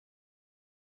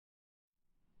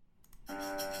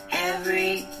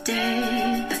Every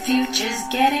day, the future's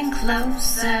getting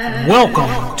closer.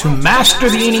 Welcome to Master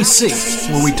the NEC,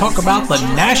 where we talk about the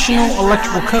National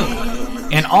Electrical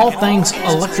Code and all things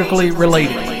electrically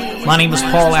related. My name is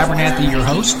Paul Abernathy, your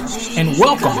host, and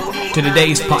welcome to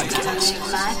today's podcast.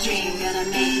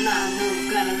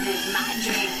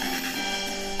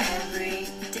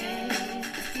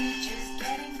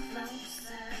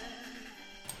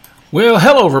 Well,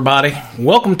 hello everybody.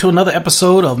 Welcome to another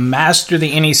episode of Master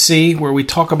the NEC, where we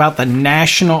talk about the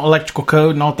National Electrical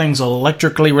Code and all things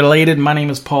electrically related. My name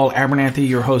is Paul Abernathy,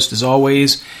 your host as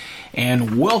always,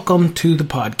 and welcome to the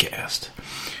podcast.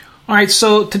 All right,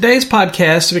 so today's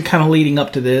podcast, been kind of leading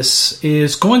up to this,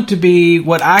 is going to be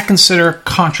what I consider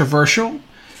controversial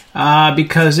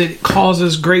because it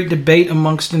causes great debate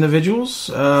amongst individuals,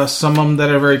 some of them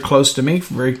that are very close to me,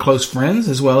 very close friends,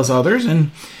 as well as others,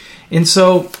 and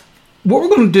so what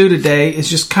we're going to do today is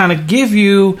just kind of give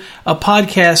you a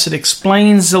podcast that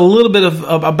explains a little bit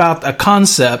about a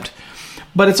concept,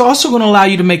 but it's also going to allow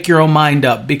you to make your own mind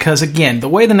up because, again, the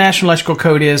way the National Electrical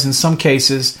Code is, in some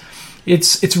cases,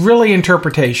 it's really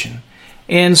interpretation.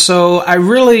 And so I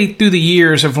really, through the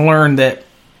years, have learned that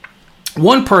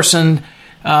one person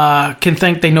can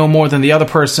think they know more than the other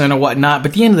person or whatnot,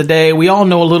 but at the end of the day, we all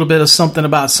know a little bit of something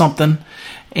about something,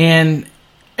 and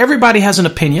everybody has an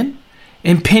opinion.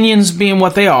 Opinions being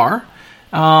what they are,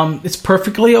 it's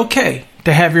perfectly okay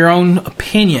to have your own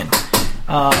opinion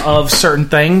of certain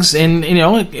things. And, you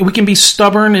know, we can be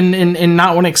stubborn and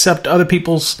not want to accept other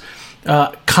people's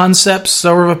concepts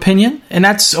or opinion. And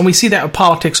we see that with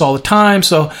politics all the time.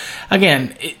 So,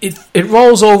 again, it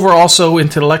rolls over also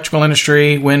into the electrical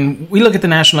industry when we look at the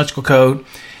National Electrical Code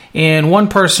and one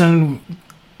person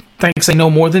thinks they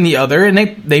know more than the other, and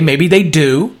maybe they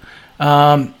do.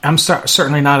 I'm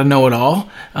certainly not a know-it-all.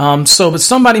 But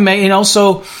somebody may,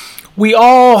 so we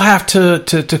all have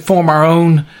to form our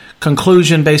own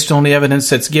conclusion based on the evidence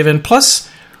that's given. Plus,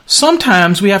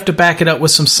 sometimes we have to back it up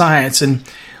with some science. And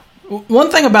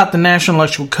one thing about the National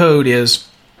Electrical Code is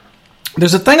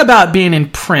there's a thing about being in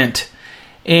print,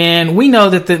 and we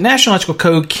know that the National Electrical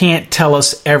Code can't tell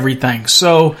us everything.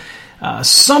 So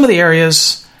some of the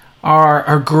areas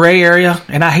are gray area,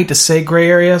 and I hate to say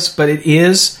gray areas, but it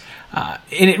is.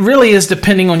 And it really is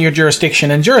depending on your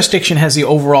jurisdiction. And jurisdiction has the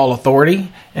overall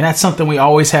authority. And that's something we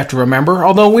always have to remember.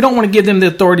 Although we don't want to give them the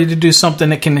authority to do something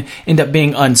that can end up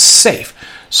being unsafe.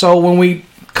 So when we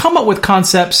come up with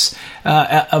concepts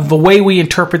of the way we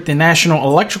interpret the National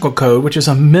Electrical Code, which is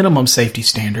a minimum safety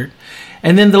standard,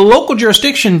 and then the local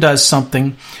jurisdiction does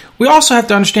something, we also have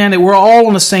to understand that we're all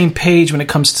on the same page when it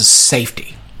comes to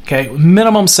safety. Okay,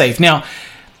 minimum safe. Now,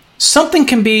 something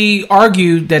can be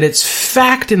argued that it's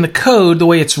fact in the code the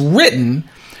way it's written,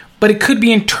 but it could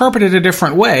be interpreted a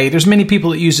different way. There's many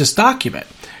people that use this document.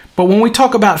 But when we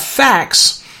talk about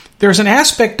facts, there's an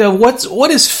aspect of what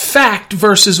is fact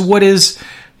versus what is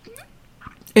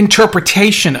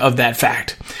interpretation of that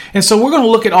fact. And so we're going to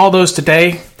look at all those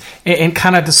today and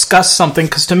kind of discuss something,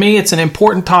 because to me it's an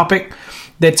important topic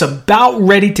that's about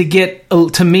ready to get,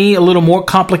 to me, a little more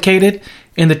complicated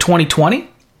in the 2020.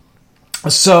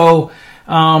 So,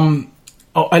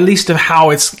 at least of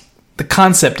how the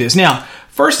concept is. Now,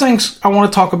 first things I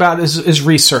want to talk about is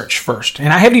research first.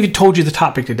 And I haven't even told you the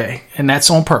topic today, and that's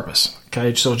on purpose.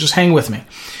 Okay, so just hang with me.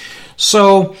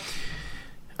 So,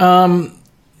 after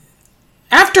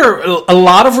a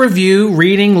lot of review,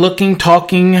 reading, looking,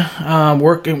 talking,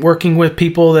 working with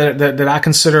people that I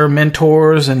consider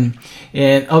mentors and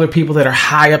other people that are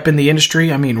high up in the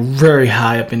industry, I mean very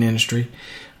high up in the industry,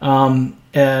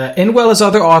 and well as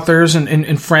other authors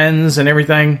and friends and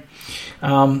everything.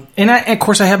 Of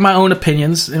course, I have my own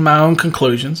opinions and my own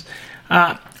conclusions.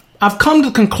 I've come to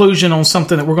the conclusion on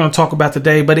something that we're going to talk about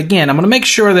today. But again, I'm going to make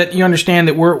sure that you understand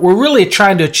that we're really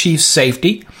trying to achieve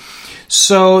safety.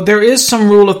 So there is some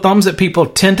rule of thumbs that people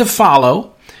tend to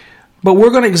follow. But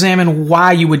we're going to examine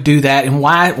why you would do that and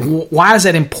why is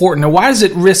that important, or why does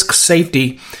it risk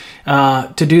safety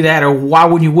to do that, or why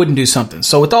you wouldn't do something.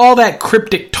 So with all that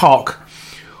cryptic talk,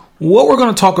 what we're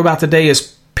going to talk about today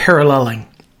is paralleling.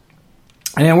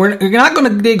 And we're not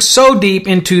going to dig so deep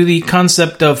into the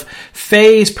concept of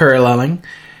phase paralleling,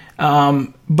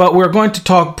 but we're going to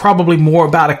talk probably more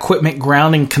about equipment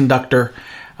grounding conductor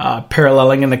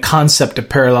paralleling and the concept of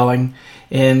paralleling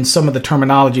in some of the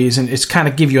terminologies, and it's kind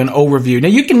of give you an overview. Now,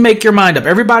 you can make your mind up.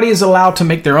 Everybody is allowed to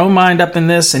make their own mind up in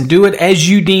this and do it as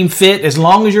you deem fit, as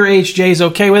long as your HJ is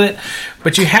okay with it.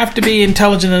 But you have to be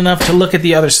intelligent enough to look at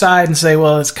the other side and say,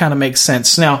 well, this kind of makes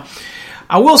sense. Now,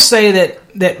 I will say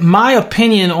that my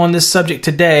opinion on this subject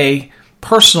today,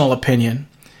 personal opinion,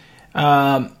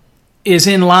 is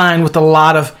in line with a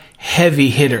lot of heavy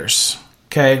hitters.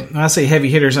 Okay, when I say heavy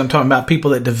hitters, I'm talking about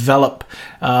people that develop,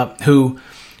 who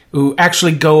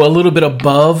actually go a little bit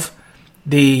above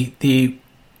the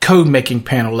code making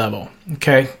panel level.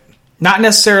 Okay, not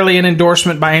necessarily an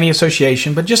endorsement by any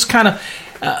association, but just kind of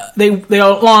they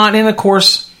outline. And of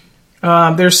course,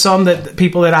 there's some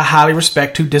people that I highly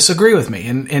respect who disagree with me,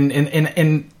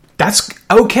 and that's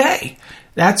okay.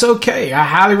 That's okay. I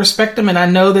highly respect them, and I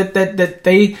know that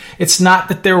it's not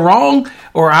that they're wrong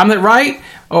or I'm right,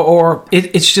 or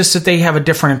it's just that they have a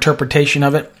different interpretation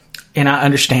of it, and I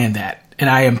understand that, and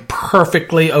I am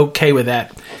perfectly okay with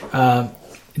that.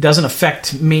 It doesn't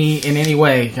affect me in any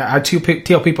way. I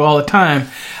tell people all the time,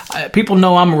 people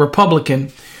know I'm a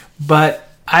Republican, but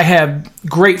I have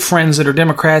great friends that are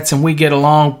Democrats, and we get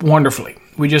along wonderfully.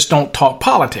 We just don't talk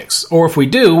politics. Or if we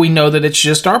do, we know that it's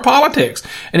just our politics.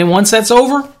 And then once that's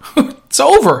over, it's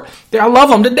over. I love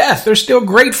them to death. They're still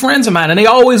great friends of mine, and they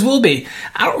always will be.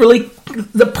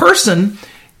 The person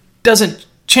doesn't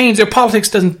change. Their politics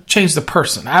doesn't change the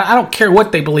person. I don't care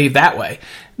what they believe that way.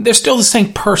 They're still the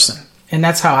same person. And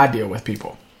that's how I deal with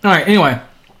people. All right, anyway.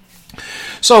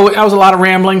 So that was a lot of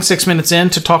rambling, 6 minutes in,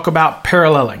 to talk about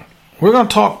paralleling. We're going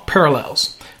to talk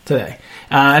parallels today.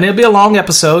 And it'll be a long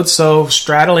episode, so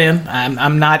straddle in.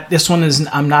 I'm not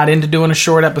into doing a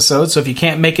short episode, so if you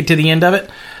can't make it to the end of it,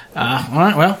 all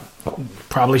right, well,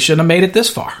 probably shouldn't have made it this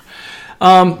far.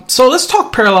 So let's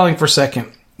talk paralleling for a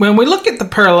second. When we look at the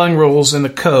paralleling rules in the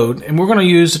code, and we're going to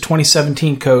use the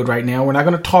 2017 code right now, we're not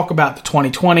going to talk about the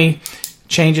 2020,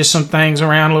 changes some things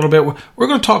around a little bit. We're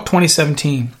going to talk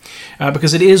 2017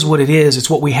 because it is what it is. It's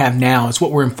what we have now. It's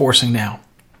what we're enforcing now.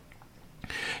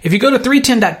 If you go to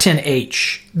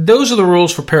 310.10h, those are the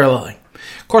rules for paralleling.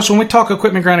 Of course, when we talk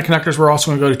equipment grounded conductors, we're also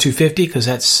going to go to 250 because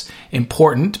that's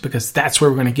important, because that's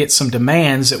where we're going to get some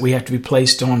demands that we have to be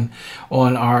placed on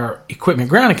our equipment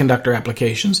grounded conductor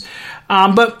applications.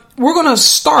 But we're going to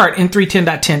start in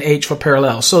 310.10h for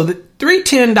parallel. So the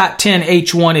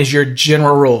 310.10h1 is your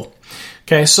general rule.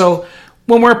 Okay, so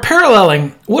when we're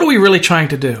paralleling, what are we really trying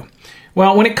to do?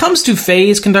 Well, when it comes to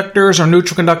phase conductors or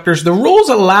neutral conductors, the rules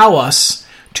allow us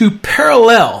to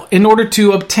parallel in order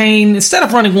to obtain, instead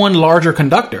of running one larger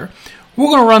conductor, we're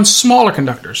going to run smaller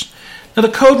conductors. Now,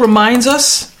 the code reminds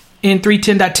us in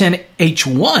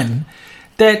 310.10h1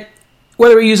 that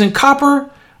whether we're using copper,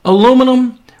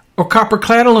 aluminum, or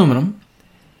copper-clad aluminum,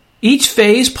 each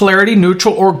phase, polarity,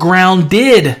 neutral, or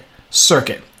grounded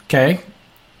circuit, okay,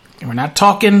 and we're not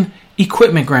talking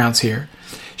equipment grounds here,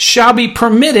 shall be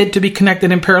permitted to be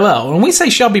connected in parallel. When we say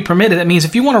shall be permitted, that means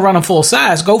if you want to run them full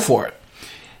size, go for it.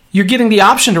 You're getting the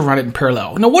option to run it in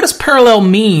parallel. Now, what does parallel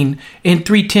mean in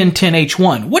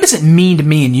 310.10h1? What does it mean to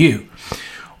me and you?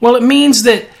 Well, it means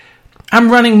that I'm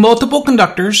running multiple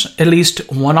conductors, at least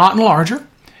 1 aught and larger,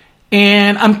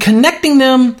 and I'm connecting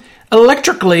them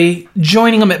electrically,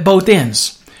 joining them at both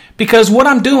ends. Because what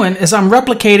I'm doing is I'm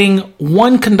replicating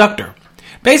one conductor.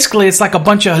 Basically, it's like a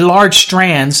bunch of large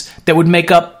strands that would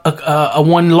make up a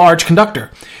one large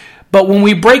conductor. But when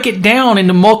we break it down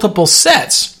into multiple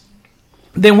sets,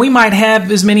 then we might have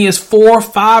as many as 4,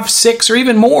 5, 6, or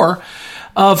even more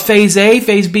of phase A,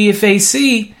 phase B, and phase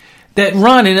C that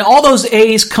run. And all those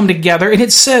A's come together. And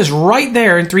it says right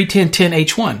there in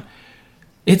 310.10h1,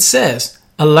 it says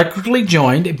electrically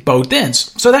joined at both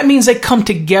ends. So that means they come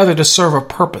together to serve a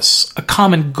purpose, a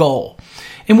common goal.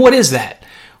 And what is that?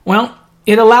 Well,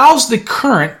 it allows the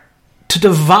current to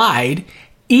divide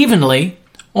evenly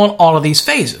on all of these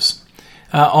phases.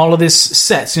 All of these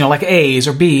sets, like A's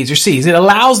or B's or C's. It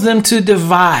allows them to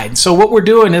divide. So what we're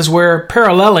doing is we're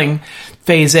paralleling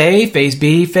phase A, phase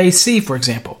B, phase C, for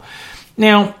example.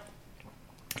 Now,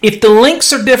 if the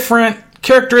links are different,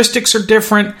 characteristics are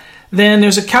different, then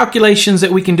there's a calculations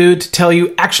that we can do to tell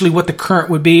you actually what the current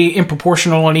would be in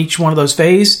proportional on each one of those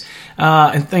phases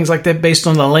and things like that based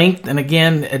on the length and,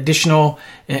 again, additional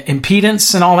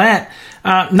impedance and all that.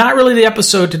 Not really the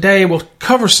episode today. We'll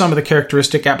cover some of the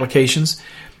characteristic applications,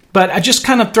 but I just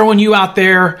kind of throwing you out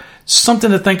there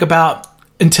something to think about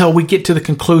until we get to the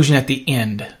conclusion at the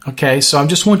end. Okay, so I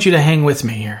just want you to hang with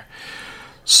me here.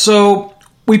 So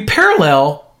we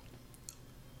parallel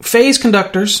phase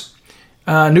conductors,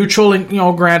 neutral and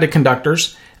grounded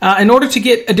conductors, in order to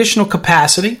get additional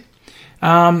capacity.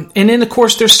 And then, of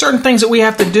course, there's certain things that we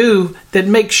have to do that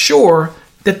make sure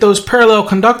that those parallel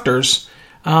conductors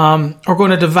are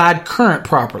going to divide current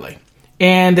properly,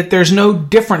 and that there's no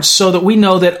difference, so that we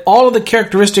know that all of the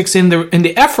characteristics in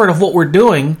the effort of what we're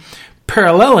doing,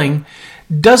 paralleling,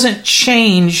 doesn't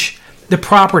change the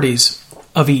properties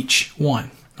of each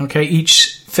one. Okay,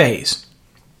 each phase.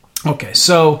 Okay,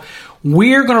 so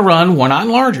we're going to run 1 aught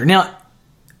and larger. Now,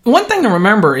 one thing to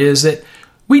remember is that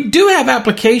we do have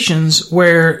applications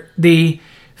where the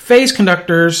phase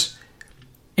conductors,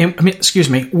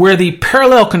 where the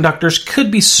parallel conductors could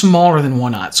be smaller than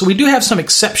 1 aught. So we do have some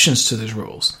exceptions to these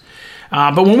rules.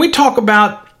 But when we talk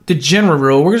about the general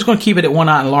rule, we're just going to keep it at 1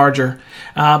 aught and larger.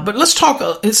 But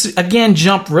let's again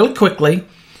jump really quickly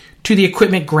to the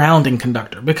equipment grounding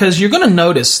conductor, because you're going to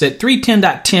notice that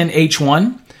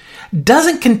 310.10H1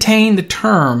 doesn't contain the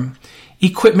term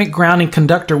equipment grounding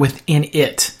conductor within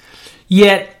it.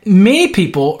 Yet many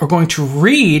people are going to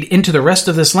read into the rest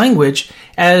of this language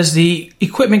as the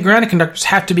equipment grounding conductors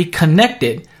have to be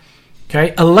connected,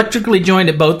 okay, electrically joined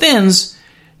at both ends,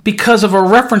 because of a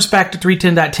reference back to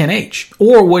 310.10H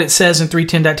or what it says in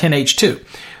 310.10H2.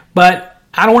 But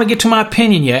I don't want to get to my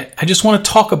opinion yet. I just want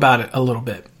to talk about it a little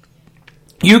bit.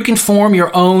 You can form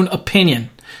your own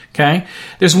opinion, okay?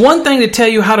 There's one thing to tell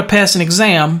you how to pass an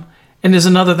exam, and there's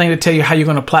another thing to tell you how you're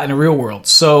going to apply it in the real world.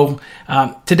 So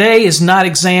today is not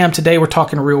exam. Today we're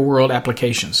talking real world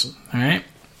applications, all right?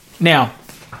 Now,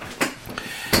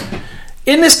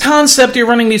 in this concept, you're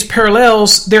running these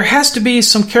parallels, there has to be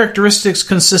some characteristics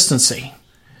consistency.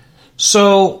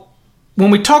 So when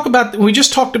we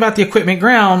just talked about the equipment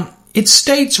ground, it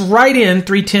states right in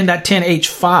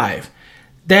 310.10H5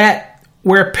 that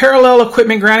where parallel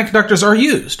equipment grounding conductors are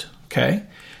used, okay,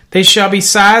 they shall be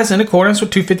sized in accordance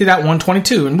with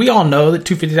 250.122. And we all know that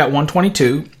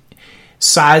 250.122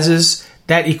 sizes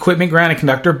that equipment grounding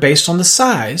conductor based on the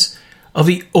size of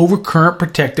the overcurrent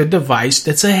protected device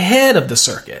that's ahead of the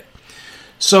circuit.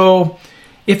 So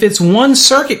if it's one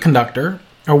circuit conductor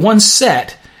or one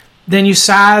set, then you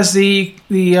size the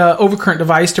overcurrent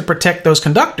device to protect those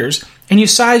conductors, and you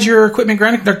size your equipment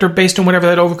grounding conductor based on whatever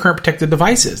that overcurrent protected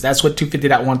device is. That's what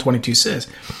 250.122 says.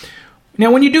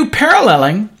 Now, when you do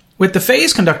paralleling with the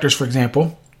phase conductors, for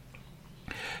example,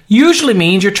 usually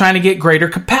means you're trying to get greater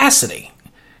capacity.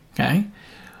 Okay?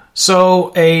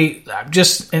 So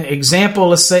just an example,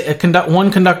 let's say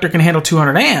one conductor can handle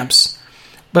 200 amps,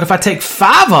 but if I take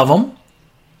 5 of them,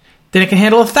 then it can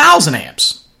handle 1,000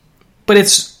 amps. But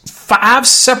it's 5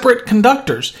 separate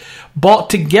conductors brought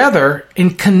together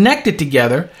and connected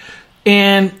together,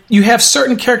 and you have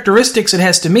certain characteristics it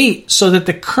has to meet so that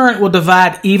the current will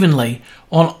divide evenly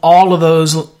on all of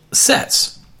those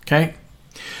sets. Okay?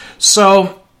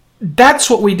 So that's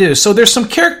what we do. So there's some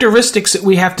characteristics that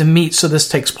we have to meet so this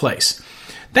takes place.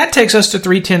 That takes us to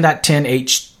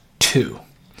 310.10H2.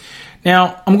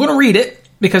 Now, I'm going to read it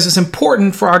because it's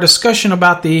important for our discussion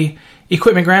about the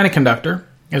equipment grounding conductor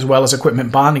as well as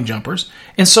equipment bonding jumpers.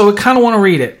 And so we kind of want to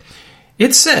read it.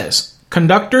 It says,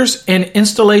 conductors and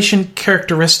installation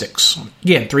characteristics.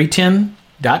 Again,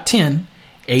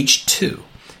 310.10H2.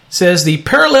 Says the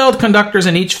paralleled conductors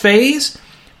in each phase,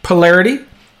 polarity,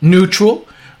 neutral,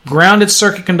 grounded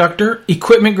circuit conductor,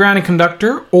 equipment grounding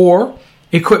conductor, or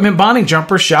equipment bonding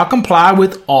jumper shall comply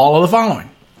with all of the following.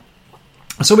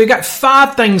 So we've got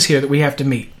 5 things here that we have to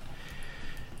meet.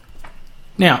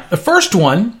 Now, the first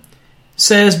one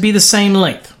says be the same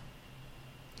length.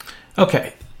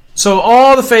 Okay, so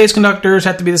all the phase conductors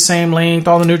have to be the same length.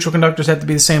 All the neutral conductors have to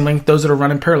be the same length. Those that are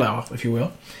running parallel, if you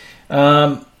will.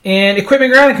 And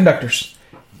equipment grounding conductors,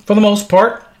 for the most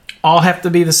part, all have to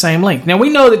be the same length. Now, we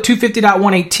know that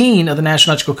 250.118 of the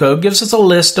National Electrical Code gives us a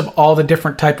list of all the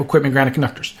different type of equipment grounding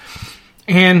conductors.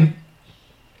 And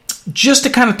just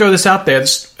to kind of throw this out there,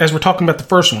 as we're talking about the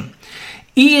first one,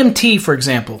 EMT, for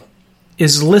example,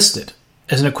 is listed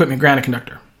as an equipment grounding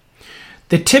conductor.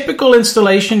 The typical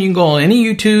installation, you can go on any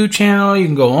YouTube channel, you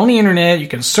can go on the internet, you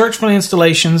can search for the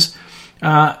installations.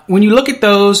 When you look at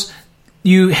those,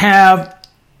 you have,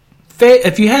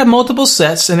 if you have multiple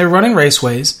sets and they're running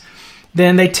raceways,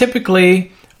 then they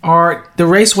typically the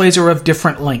raceways are of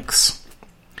different lengths.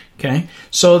 Okay,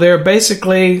 so they're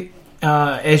basically,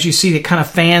 as you see, it kind of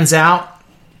fans out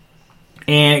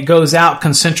and it goes out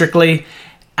concentrically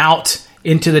out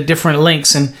into the different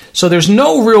lengths. And so there's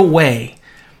no real way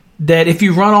that if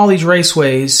you run all these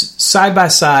raceways side by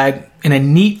side in a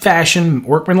neat fashion,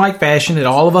 workmanlike fashion that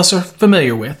all of us are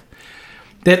familiar with,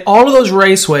 that all of those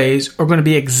raceways are going to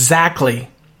be exactly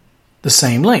the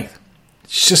same length.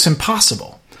 It's just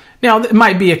impossible. Now, it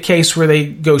might be a case where they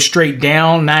go straight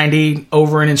down 90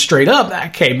 over and then straight up.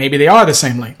 Okay, maybe they are the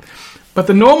same length. But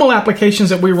the normal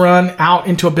applications that we run out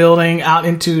into a building, out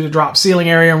into the drop ceiling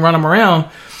area and run them around,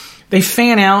 they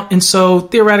fan out. And so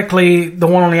theoretically, the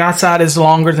one on the outside is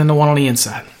longer than the one on the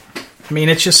inside. I mean,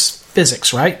 it's just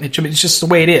physics, right? It's just the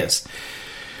way it is.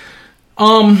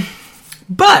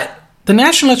 But the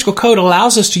National Electrical Code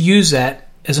allows us to use that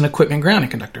as an equipment grounding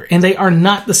conductor, and they are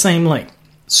not the same length.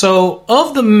 So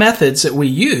of the methods that we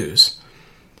use,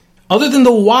 other than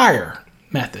the wire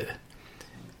method,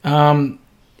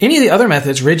 Any of the other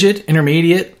methods, rigid,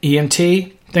 intermediate,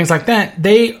 EMT, things like that,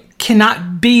 they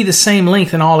cannot be the same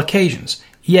length in all occasions,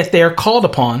 yet they are called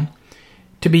upon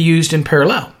to be used in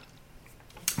parallel.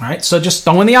 All right, so just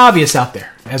throwing the obvious out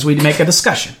there as we make a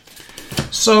discussion.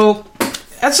 So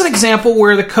that's an example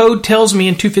where the code tells me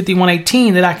in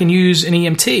 251.18 that I can use an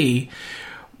EMT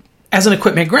as an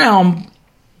equipment ground,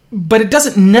 but it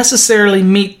doesn't necessarily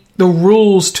meet the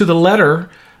rules to the letter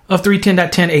of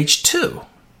 310.10H2.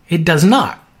 It does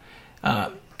not.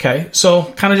 Okay, so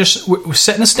kind of just we're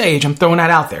setting the stage. I'm throwing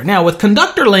that out there. Now, with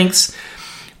conductor lengths,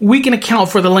 we can account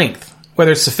for the length,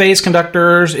 whether it's the phase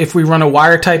conductors, if we run a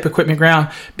wire type equipment ground,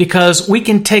 because we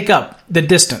can take up the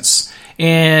distance.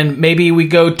 And maybe we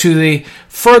go to the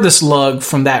furthest lug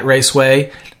from that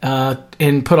raceway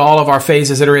and put all of our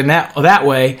phases that are in that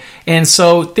way. And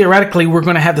so theoretically, we're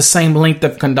going to have the same length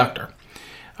of conductor.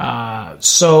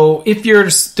 So if you're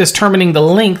determining the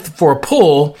length for a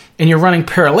pull and you're running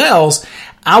parallels,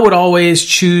 I would always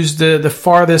choose the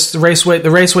farthest raceway. The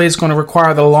raceway is going to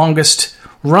require the longest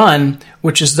run,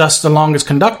 which is thus the longest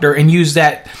conductor, and use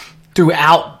that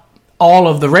throughout all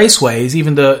of the raceways,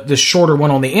 even the shorter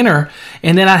one on the inner.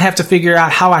 And then I'd have to figure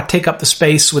out how I take up the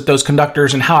space with those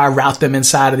conductors and how I route them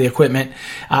inside of the equipment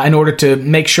in order to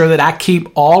make sure that I keep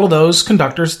all of those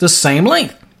conductors the same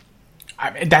length.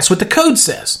 That's what the code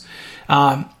says.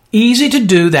 Easy to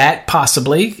do that,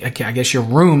 possibly. Okay, I guess your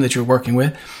room that you're working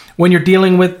with. When you're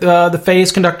dealing with the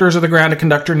phase conductors or the grounded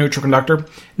conductor, neutral conductor.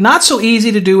 Not so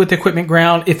easy to do with the equipment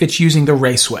ground if it's using the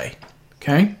raceway.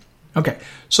 Okay,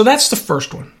 so that's the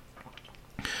first one.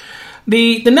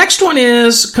 The next one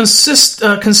is consists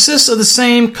of the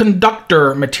same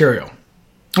conductor material.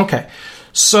 Okay,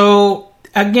 so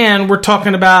again, we're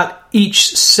talking about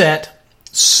each set.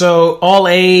 So all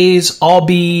A's, all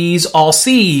B's, all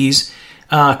C's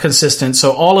consistent.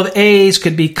 So all of A's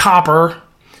could be copper.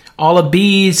 All of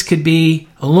B's could be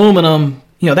aluminum,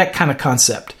 that kind of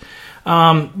concept.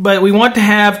 But we want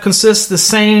to consist the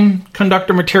same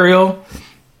conductor material,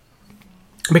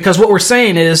 because what we're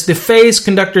saying is the phase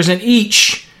conductors in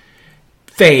each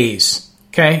phase,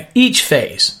 okay? Each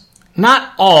phase,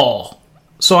 not all.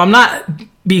 So I'm not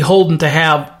beholden to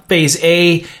have phase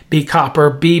A be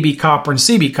copper, B be copper, and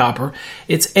C be copper.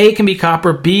 It's A can be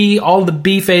copper, B, all the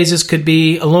B phases could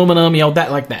be aluminum,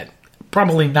 that like that.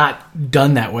 Probably not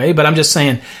done that way, but I'm just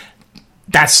saying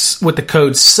that's what the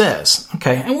code says,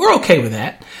 okay? And we're okay with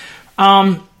that.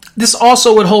 This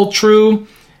also would hold true,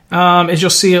 as you'll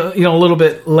see a little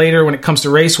bit later when it comes to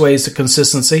raceways to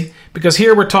consistency, because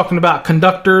here we're talking about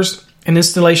conductors and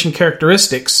installation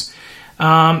characteristics.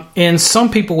 And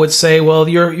some people would say, well,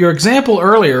 your example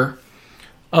earlier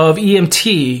of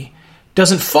EMT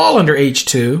doesn't fall under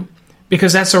H2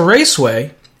 because that's a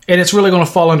raceway, and it's really going to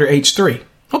fall under H3.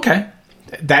 Okay,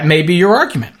 that may be your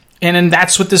argument. And then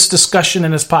that's what this discussion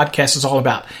and this podcast is all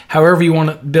about, however you want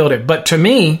to build it. But to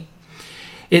me,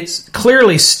 it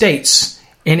clearly states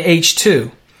in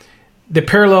H2, the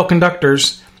parallel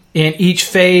conductors in each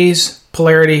phase,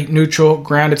 polarity, neutral,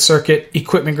 grounded circuit,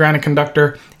 equipment grounded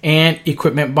conductor, and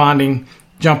equipment bonding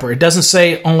jumper. It doesn't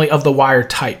say only of the wire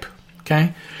type,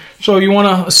 okay? So you want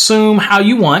to assume how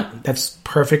you want. That's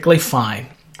perfectly fine.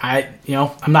 I'm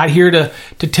not here to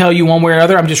tell you one way or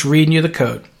other. I'm just reading you the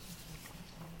code.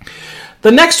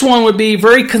 The next one would be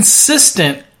very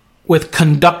consistent with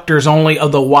conductors only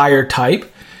of the wire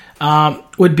type.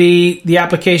 Would be the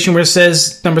application where it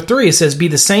says, number 3, it says be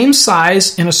the same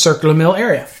size in a circular mill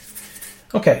area.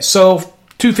 Okay, so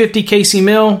 250 kc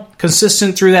mill,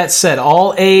 consistent through that set.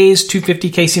 All A's,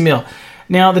 250 kc mill.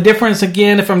 Now, the difference,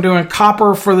 again, if I'm doing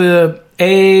copper for the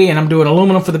A and I'm doing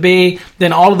aluminum for the B,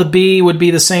 then all of the B would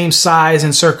be the same size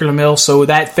in circular mill, so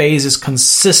that phase is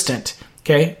consistent.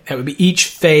 Okay, that would be each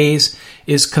phase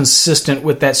is consistent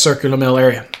with that circular mill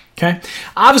area. Okay,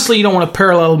 obviously you don't want to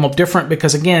parallel them different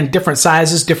because, again, different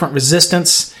sizes, different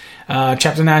resistance.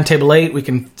 Chapter 9, Table 8, we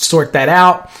can sort that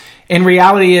out. And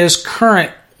reality is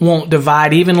current won't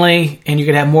divide evenly, and you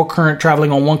could have more current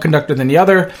traveling on one conductor than the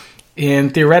other.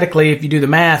 And theoretically, if you do the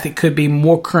math, it could be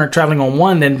more current traveling on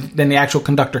one than the actual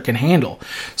conductor can handle.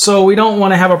 So we don't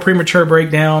want to have a premature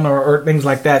breakdown or things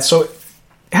like that. So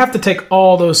have to take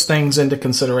all those things into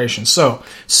consideration. So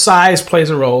size plays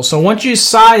a role. So once you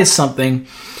size something,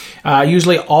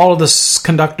 usually all of the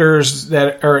conductors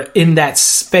that are in that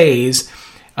phase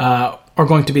are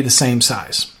going to be the same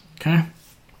size. Okay.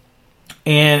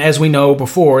 And as we know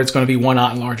before, it's going to be 1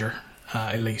 aught and larger,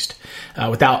 at least,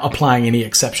 without applying any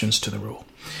exceptions to the rule.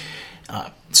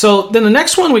 So then the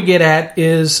next one we get at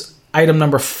is item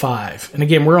number 5. And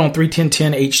again, we're on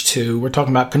 310.10H2. We're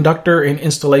talking about conductor and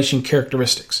installation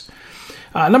characteristics.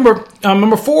 Number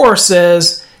 4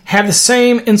 says, have the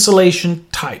same insulation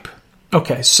type.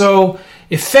 Okay, so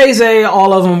if phase A,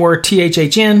 all of them were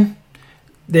THHN,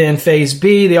 then phase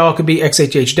B, they all could be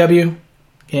XHHW,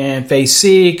 and phase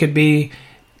C could be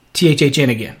THHN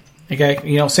again. Okay,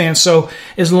 you know what I'm saying? So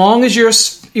as long as you're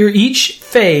each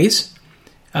phase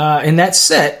in that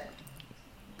set,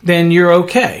 then you're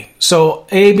okay. So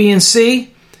A, B, and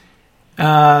C,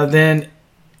 then,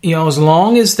 you know, as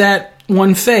long as that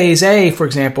one phase, A, for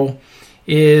example,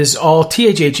 is all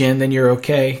THHN, then you're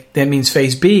okay. That means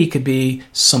phase B could be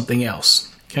something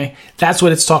else. Okay, that's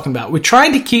what it's talking about. We're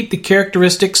trying to keep the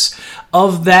characteristics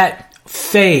of that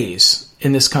phase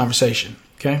in this conversation.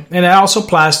 Okay, and that also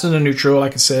applies to the neutral,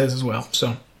 like it says as well.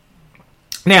 So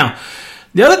now,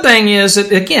 the other thing is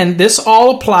that, again, this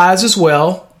all applies as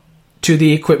well to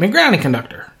the equipment grounding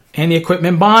conductor and the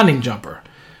equipment bonding jumper.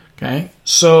 Okay,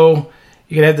 so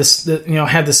you could have this,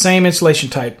 have the same insulation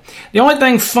type. The only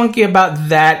thing funky about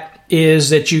that is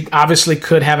that you obviously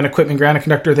could have an equipment grounding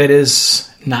conductor that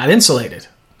is not insulated.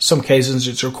 Some cases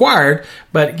it's required,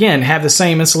 but again, have the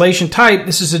same insulation type.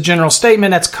 This is a general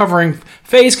statement that's covering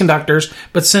phase conductors,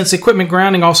 but since equipment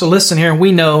grounding also lists in here,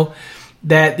 we know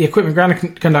that the equipment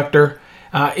grounding conductor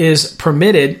is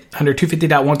permitted under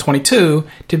 250.122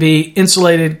 to be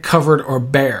insulated, covered, or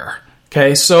bare.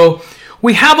 Okay, so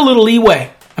we have a little leeway.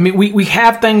 I mean, we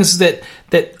have things that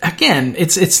again,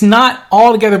 it's not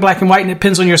altogether black and white, and it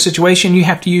depends on your situation. You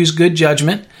have to use good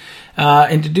judgment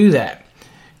and to do that.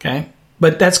 Okay.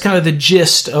 But that's kind of the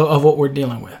gist of what we're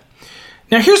dealing with.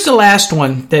 Now, here's the last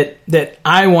one that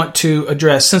I want to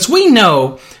address. Since we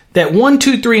know that 1,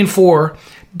 2, 3, and 4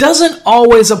 doesn't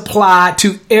always apply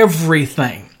to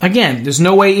everything. Again, there's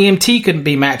no way EMT could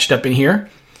be matched up in here,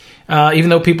 even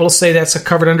though people say that's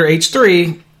covered under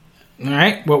H3. All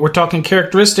right, well, we're talking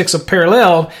characteristics of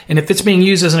parallel, and if it's being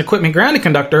used as an equipment grounding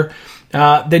conductor,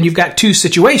 then you've got two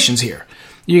situations here.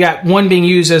 You got one being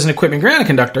used as an equipment grounding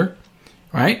conductor,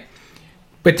 right?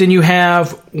 But then you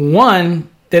have one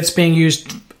that's being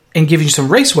used and giving you some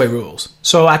raceway rules.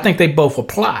 So I think they both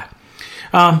apply.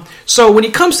 So when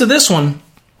it comes to this one,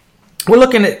 we're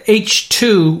looking at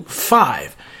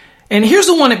H2.5. And here's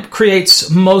the one that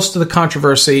creates most of the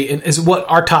controversy, and is what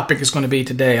our topic is going to be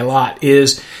today a lot,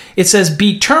 is it says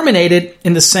be terminated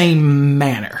in the same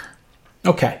manner.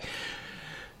 Okay.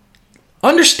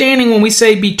 Understanding when we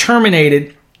say be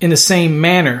terminated in the same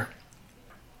manner,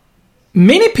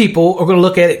 many people are going to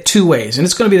look at it two ways, and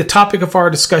it's going to be the topic of our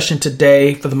discussion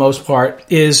today for the most part,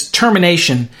 is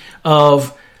termination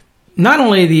of not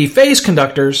only the phase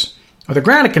conductors or the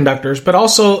grounded conductors, but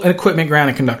also an equipment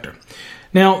grounded conductor.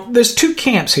 Now, there's two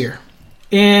camps here,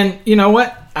 and you know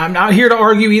what? I'm not here to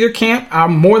argue either camp.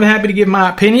 I'm more than happy to give my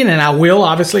opinion, and I will.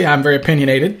 Obviously, I'm very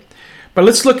opinionated, but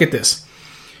let's look at this.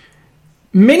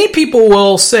 Many people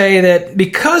will say that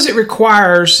because it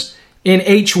requires in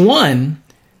H1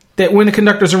 that when the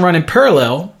conductors are running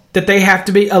parallel, that they have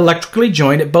to be electrically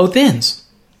joined at both ends.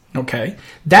 Okay,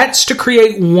 that's to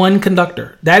create one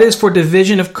conductor. That is for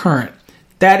division of current.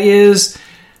 That is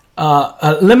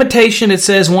a limitation. It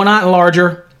says 1 aught and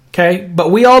larger. Okay,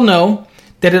 but we all know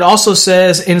that it also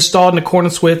says installed in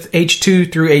accordance with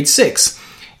H2 through H6.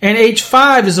 And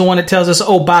H5 is the one that tells us,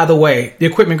 oh, by the way, the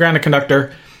equipment grounded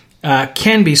conductor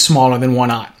can be smaller than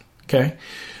 1 aught. Okay,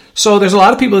 so there's a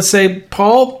lot of people that say,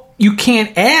 Paul, you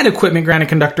can't add equipment grounded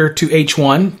conductor to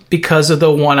H1 because of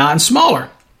the 1 aught and smaller.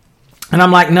 And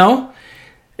I'm like, no,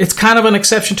 it's kind of an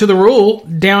exception to the rule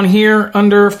down here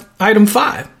under item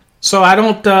 5. So I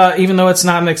don't, even though it's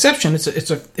not an exception, it's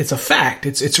a fact.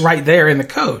 It's right there in the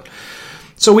code.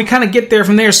 So we kind of get there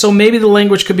from there. So maybe the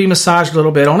language could be massaged a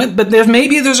little bit on it, but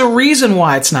maybe there's a reason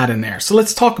why it's not in there. So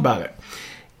let's talk about it.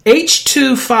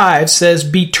 H2.5 says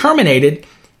be terminated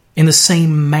in the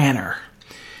same manner.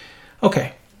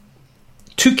 Okay.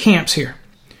 Two camps here.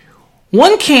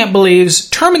 One camp believes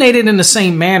terminated in the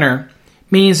same manner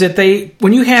means that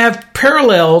when you have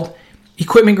paralleled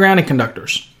equipment grounding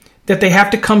conductors, that they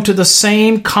have to come to the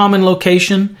same common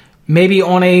location, maybe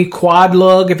on a quad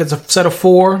lug if it's a set of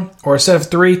 4, or a set of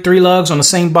 3 lugs on the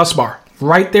same bus bar,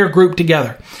 right there grouped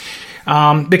together,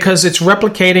 because it's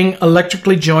replicating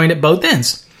electrically joined at both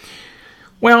ends.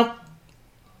 Well,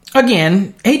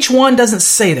 again, H1 doesn't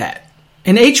say that.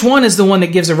 And H1 is the one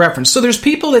that gives a reference. So there's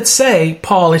people that say,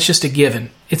 Paul, it's just a given.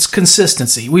 It's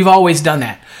consistency. We've always done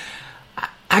that.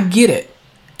 I get it.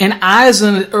 And I, as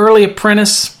an early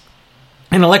apprentice,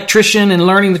 an electrician, and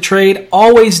learning the trade,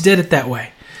 always did it that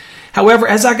way. However,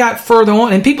 as I got further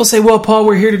on, and people say, well, Paul,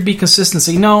 we're here to be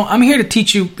consistency. No, I'm here to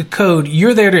teach you the code.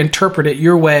 You're there to interpret it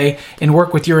your way and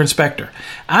work with your inspector.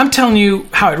 I'm telling you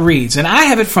how it reads. And I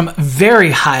have it from very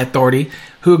high authority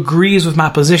who agrees with my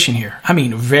position here. I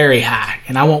mean, very high,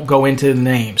 and I won't go into the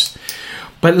names.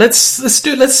 But let's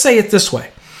say it this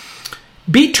way.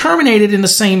 Be terminated in the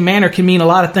same manner can mean a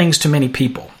lot of things to many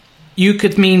people. You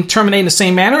could mean terminate in the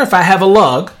same manner if I have a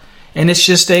lug, and it's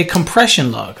just a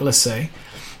compression lug, let's say,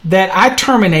 that I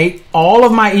terminate all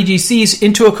of my EGCs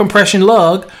into a compression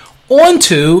lug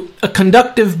onto a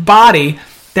conductive body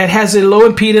that has a low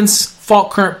impedance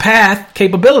fault current path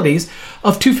capabilities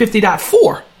of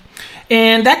 250.4.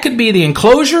 And that could be the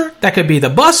enclosure, that could be the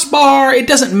bus bar, it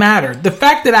doesn't matter. The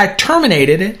fact that I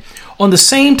terminated it on the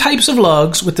same types of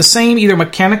lugs with the same either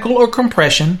mechanical or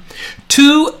compression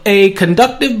to a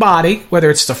conductive body, whether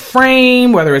it's the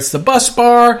frame, whether it's the bus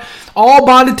bar, all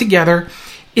bonded together,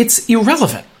 it's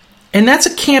irrelevant. And that's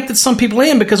a camp that some people are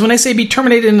in, because when they say be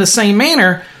terminated in the same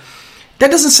manner,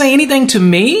 that doesn't say anything to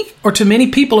me or to many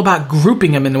people about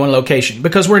grouping them in one location,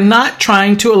 because we're not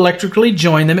trying to electrically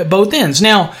join them at both ends.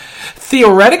 Now,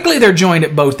 theoretically, they're joined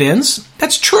at both ends.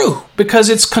 That's true, because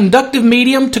it's conductive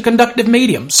medium to conductive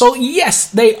medium. So yes,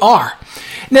 they are.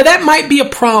 Now, that might be a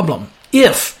problem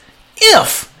if,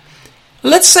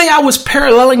 let's say I was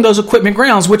paralleling those equipment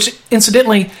grounds, which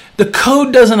incidentally, the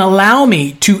code doesn't allow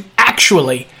me to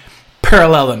actually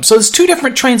parallel them. So there's two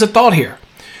different trains of thought here.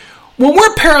 When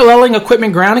we're paralleling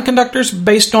equipment grounding conductors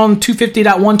based on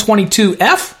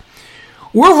 250.122F,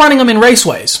 we're running them in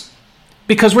raceways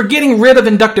because we're getting rid of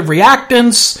inductive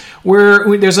reactance.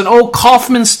 There's an old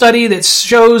Kaufman study that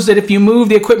shows that if you move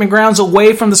the equipment grounds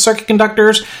away from the circuit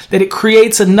conductors, that it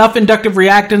creates enough inductive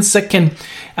reactance that can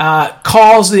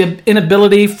cause the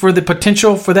inability for the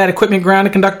potential for that equipment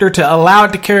grounding conductor to allow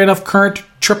it to carry enough current to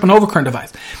trip an overcurrent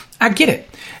device. I get it.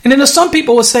 And then some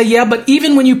people will say, yeah, but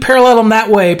even when you parallel them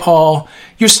that way, Paul,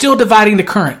 you're still dividing the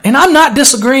current. And I'm not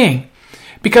disagreeing,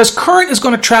 because current is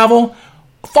going to travel,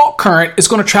 fault current is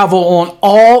going to travel on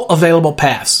all available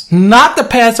paths, not the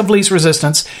paths of least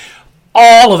resistance,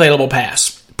 all available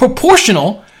paths,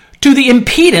 proportional to the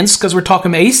impedance, because we're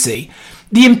talking AC,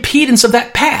 the impedance of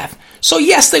that path. So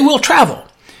yes, they will travel.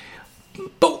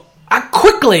 But I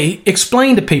quickly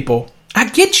explain to people, I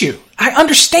get you. I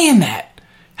understand that.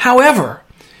 However,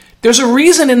 there's a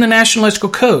reason in the National Electrical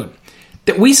Code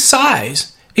that we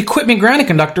size equipment grounding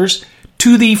conductors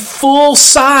to the full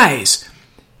size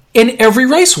in every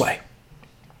raceway.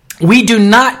 We do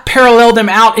not parallel them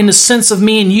out in the sense of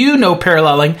me and you know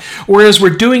paralleling, whereas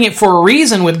we're doing it for a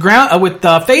reason with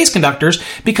phase conductors,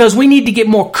 because we need to get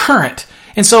more current.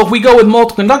 And so if we go with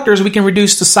multiple conductors, we can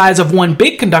reduce the size of one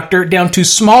big conductor down to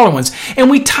smaller ones. And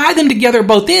we tie them together at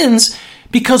both ends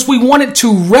because we want it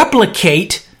to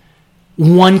replicate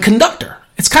one conductor.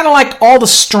 It's kind of like all the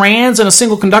strands in a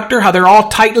single conductor, how they're all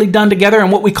tightly done together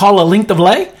in what we call a length of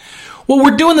lay. Well,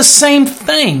 we're doing the same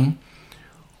thing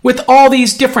with all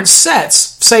these different sets,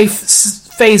 say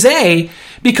phase A,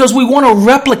 because we want to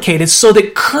replicate it so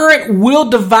that current will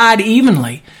divide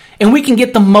evenly and we can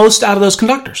get the most out of those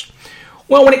conductors.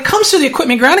 Well, when it comes to the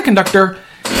equipment grounding conductor,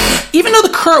 even though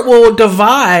the current will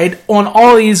divide on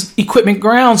all these equipment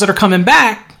grounds that are coming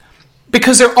back,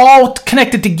 because they're all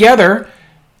connected together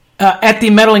at the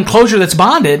metal enclosure that's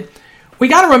bonded, we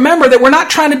got to remember that we're not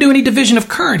trying to do any division of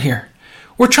current here.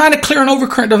 We're trying to clear an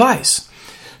overcurrent device.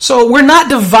 So we're not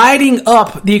dividing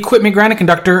up the equipment grounding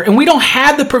conductor, and we don't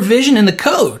have the provision in the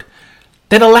code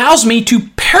that allows me to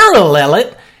parallel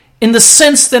it in the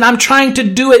sense that I'm trying to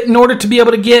do it in order to be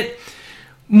able to get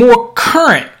more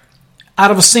current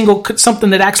out of something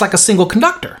that acts like a single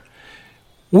conductor.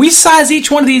 We size each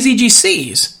one of these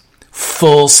EGCs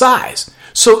full size.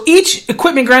 So each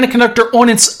equipment grounding conductor on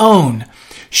its own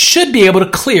should be able to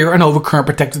clear an overcurrent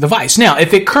protected device. Now,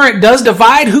 if a current does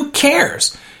divide, who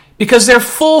cares? Because they're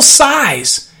full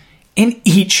size in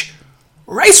each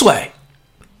raceway.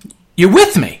 You're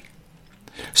with me?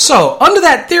 So, under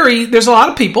that theory, there's a lot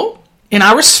of people, and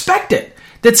I respect it,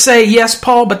 that say, yes,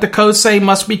 Paul, but the codes say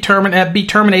must be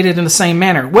terminated in the same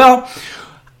manner. Well,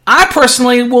 I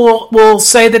personally will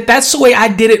say that that's the way I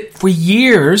did it for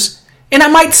years, and I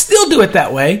might still do it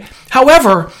that way.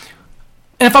 However,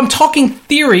 and if I'm talking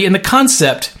theory and the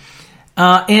concept,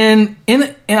 and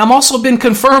I'm also been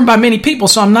confirmed by many people,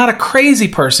 so I'm not a crazy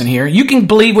person here. You can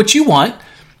believe what you want.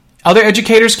 Other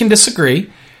educators can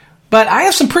disagree. But I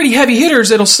have some pretty heavy hitters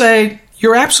that'll say,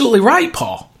 you're absolutely right,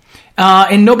 Paul.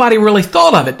 And nobody really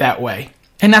thought of it that way.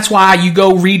 And that's why you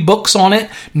go read books on it.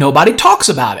 Nobody talks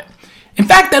about it. In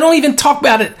fact, they don't even talk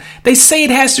about it. They say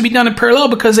it has to be done in parallel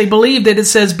because they believe that it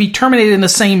says be terminated in the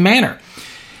same manner.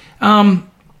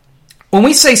 When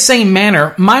we say same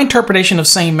manner, my interpretation of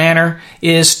same manner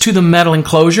is to the metal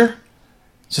enclosure.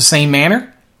 It's the same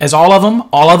manner as all of them.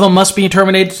 All of them must be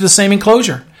terminated to the same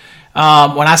enclosure.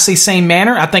 When I say same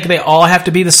manner, I think they all have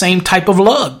to be the same type of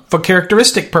lug for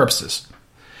characteristic purposes.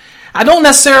 I don't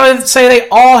necessarily say they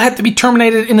all have to be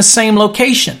terminated in the same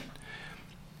location,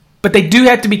 but they do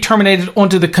have to be terminated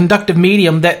onto the conductive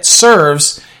medium that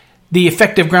serves the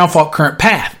effective ground fault current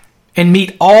path and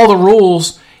meet all the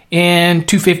rules in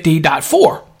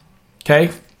 250.4, okay,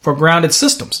 for grounded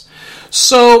systems.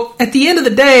 So at the end of the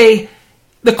day,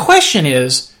 the question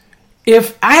is,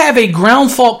 if I have a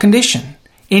ground fault condition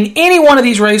in any one of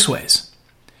these raceways,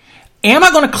 am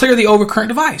I going to clear the overcurrent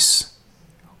device,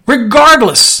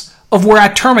 regardless of where I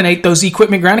terminate those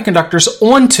equipment grounded conductors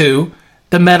onto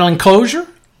the metal enclosure,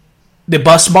 the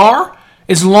bus bar?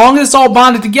 As long as it's all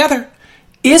bonded together,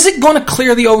 is it going to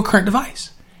clear the overcurrent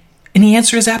device? And the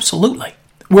answer is absolutely.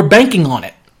 We're banking on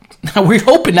it. We're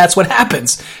hoping that's what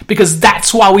happens, because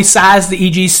that's why we size the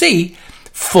EGC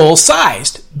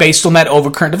full-sized based on that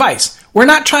overcurrent device. We're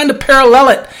not trying to parallel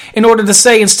it in order to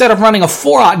say, instead of running a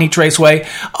 4/0 in each raceway,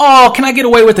 oh, can I get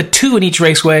away with a 2 in each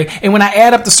raceway? And when I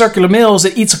add up the circular mills,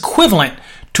 it's equivalent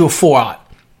to a 4/0.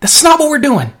 That's not what we're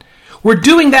doing. We're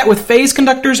doing that with phase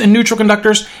conductors and neutral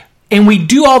conductors, and we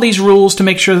do all these rules to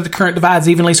make sure that the current divides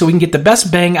evenly so we can get the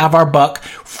best bang out of our buck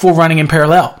for running in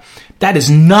parallel. That is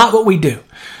not what we do.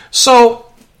 So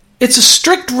it's a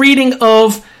strict reading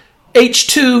of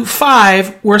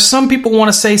H2.5, where some people want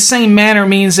to say same manner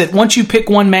means that once you pick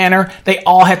one manner, they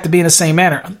all have to be in the same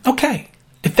manner. Okay,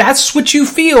 if that's what you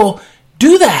feel,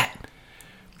 do that.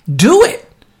 Do it.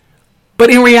 But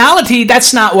in reality,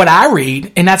 that's not what I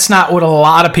read, and that's not what a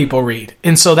lot of people read.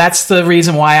 And so that's the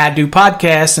reason why I do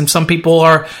podcasts, and some people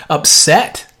are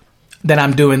upset that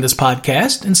I'm doing this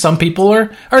podcast, and some people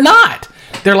are not.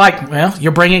 They're like, well,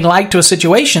 you're bringing light to a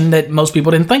situation that most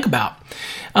people didn't think about.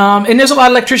 And there's a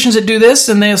lot of electricians that do this,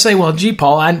 and they'll say, well, gee,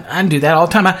 Paul, I do that all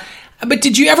the time. But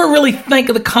did you ever really think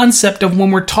of the concept of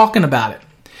when we're talking about it?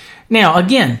 Now,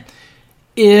 again,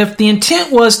 if the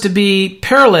intent was to be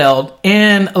paralleled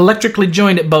and electrically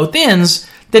joined at both ends,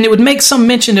 then it would make some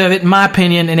mention of it, in my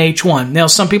opinion, in H1. Now,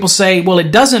 some people say, well,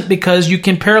 it doesn't, because you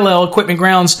can parallel equipment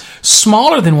grounds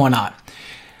smaller than 1/0.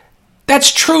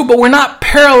 That's true, but we're not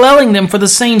paralleling them for the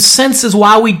same sense as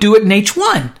why we do it in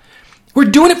H1. We're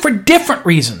doing it for different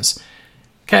reasons,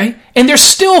 okay? And they're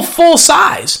still full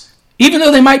size. Even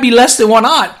though they might be less than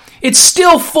 1/0, it's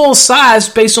still full size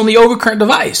based on the overcurrent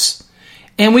device.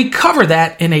 And we cover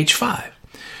that in H5.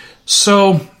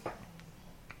 So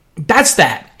that's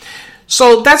that.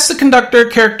 So that's the conductor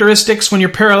characteristics when you're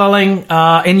paralleling.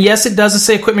 And yes, it does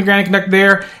say equipment grounded conductor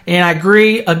there. And I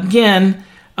agree, again,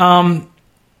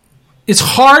 it's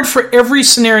hard for every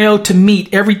scenario to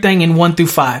meet everything in 1 through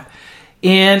 5.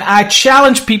 And I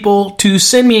challenge people to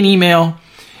send me an email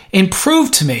and prove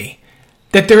to me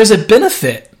that there is a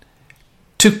benefit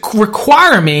to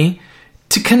require me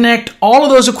to connect all of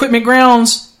those equipment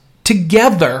grounds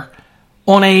together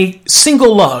on a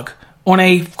single lug, on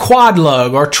a quad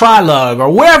lug or tri-lug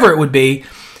or wherever it would be.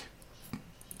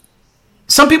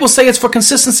 Some people say it's for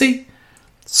consistency.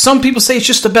 Some people say it's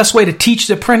just the best way to teach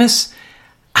the apprentice.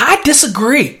 I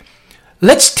disagree.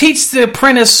 Let's teach the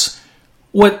apprentice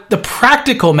what the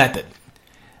practical method.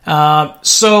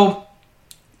 So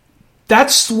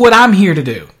that's what I'm here to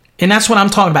do. And that's what I'm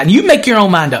talking about. And you make your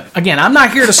own mind up. Again, I'm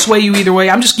not here to sway you either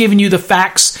way. I'm just giving you the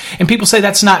facts. And people say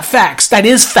that's not facts. That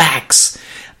is facts.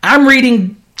 I'm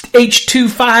reading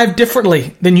H2.5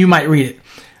 differently than you might read it.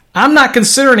 I'm not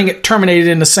considering it terminated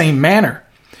in the same manner.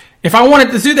 If I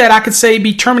wanted to do that, I could say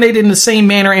be terminated in the same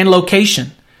manner and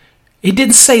location. It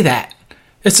didn't say that.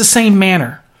 It's the same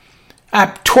manner.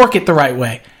 I torque it the right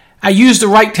way. I use the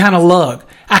right kind of lug.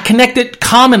 I connect it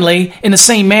commonly in the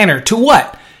same manner to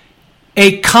what?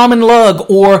 A common lug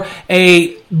or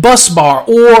a bus bar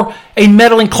or a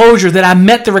metal enclosure that I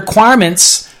met the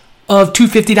requirements of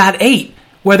 250.8,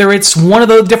 whether it's one of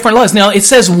those different lugs. Now, it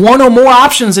says one or more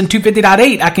options in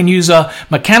 250.8. I can use a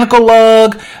mechanical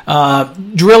lug,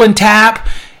 drill and tap,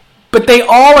 but they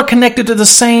all are connected to the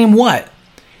same what?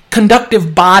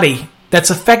 Conductive body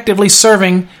that's effectively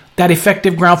serving that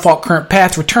effective ground fault current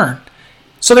path return.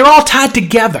 So they're all tied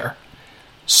together.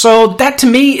 So that to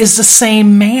me is the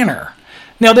same manner.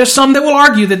 Now there's some that will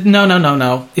argue that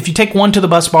no. If you take one to the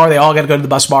bus bar, they all got to go to the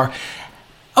bus bar.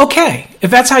 Okay,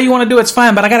 if that's how you want to do it, it's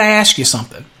fine, but I got to ask you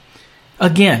something.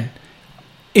 Again,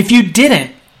 if you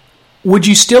didn't, would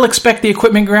you still expect the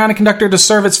equipment grounded conductor to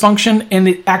serve its function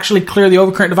and actually clear the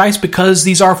overcurrent device? Because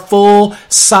these are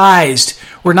full-sized.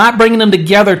 We're not bringing them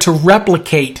together to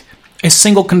replicate a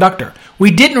single conductor. We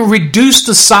didn't reduce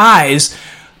the size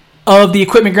of the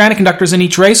equipment grounded conductors in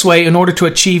each raceway in order to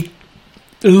achieve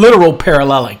literal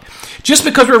paralleling. Just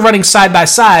because we're running side by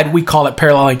side, we call it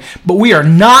paralleling, but we are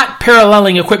not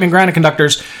paralleling equipment grounded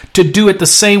conductors to do it the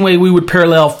same way we would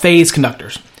parallel phase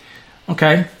conductors.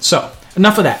 Okay, so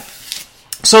enough of that.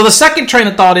 So the second train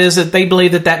of thought is that they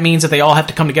believe that means that they all have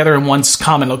to come together in one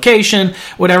common location,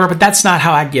 whatever, but that's not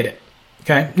how I get it.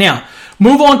 Okay, now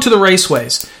move on to the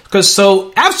raceways. Because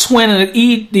that's when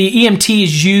the EMT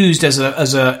is used as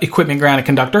a equipment grounded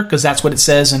conductor, because that's what it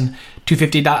says in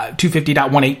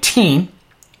 250.118,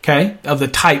 okay, of the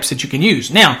types that you can use.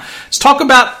 Now, let's talk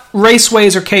about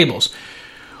raceways or cables.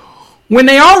 When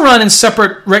they are run in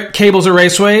separate cables or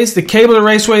raceways, the cable or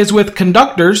raceways with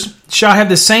conductors shall have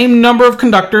the same number of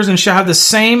conductors and shall have the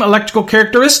same electrical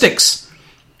characteristics.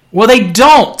 Well, they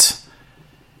don't.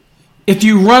 If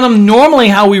you run them normally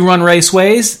how we run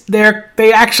raceways,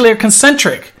 they actually are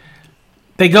concentric.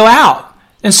 They go out.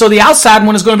 And so the outside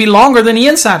one is going to be longer than the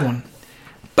inside one.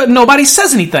 But nobody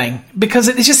says anything because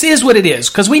it just is what it is.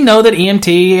 Because we know that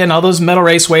EMT and all those metal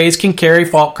raceways can carry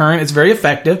fault current. It's very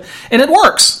effective. And it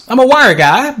works. I'm a wire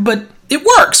guy, but it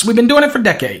works. We've been doing it for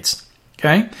decades.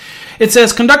 Okay? It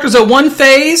says conductors of one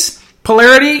phase,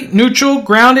 polarity, neutral,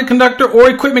 grounded conductor, or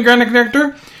equipment grounded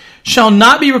conductor shall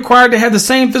not be required to have the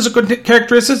same physical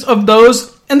characteristics of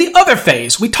those in the other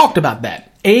phase. We talked about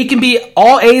that. A can be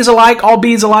all A's alike, all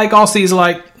B's alike, all C's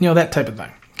alike, that type of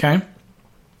thing. Okay?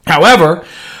 However,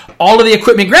 all of the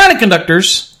equipment grounded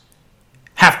conductors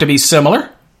have to be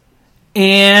similar.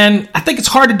 And I think it's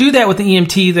hard to do that with the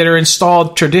EMT that are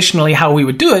installed traditionally how we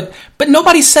would do it, but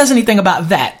nobody says anything about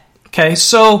that. Okay?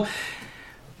 So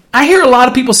I hear a lot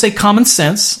of people say common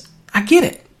sense. I get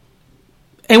it.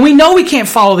 And we know we can't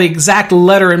follow the exact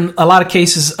letter in a lot of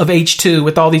cases of H2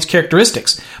 with all these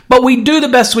characteristics. But we do the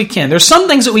best we can. There's some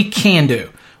things that we can do.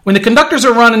 When the conductors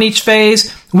are run in each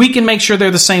phase, we can make sure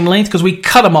they're the same length because we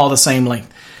cut them all the same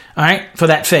length. All right, for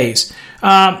that phase.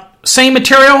 Same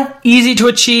material, easy to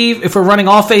achieve. If we're running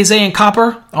all phase A in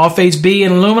copper, all phase B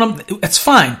in aluminum, that's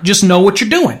fine. Just know what you're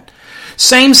doing.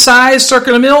 Same size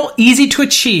circular mill, easy to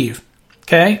achieve.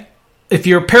 Okay? If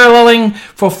you're paralleling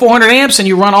for 400 amps and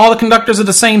you run all the conductors of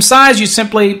the same size, you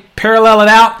simply parallel it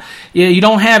out. You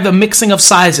don't have the mixing of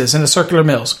sizes in the circular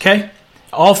mills, okay?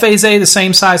 All phase A, the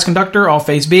same size conductor. All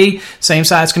phase B, same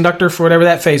size conductor for whatever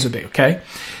that phase would be, okay?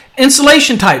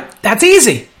 Insulation type, that's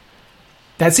easy.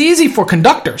 That's easy for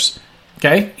conductors,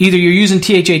 okay? Either you're using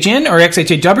THHN or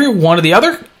XHHW, one or the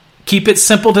other. Keep it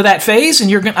simple to that phase and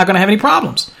you're not going to have any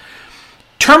problems.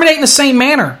 Terminate in the same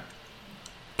manner,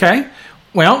 okay?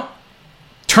 Well,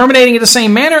 terminating in the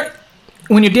same manner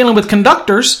when you're dealing with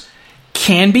conductors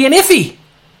can be an iffy.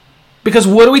 Because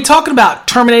what are we talking about?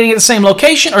 Terminating at the same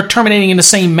location or terminating in the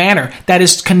same manner? That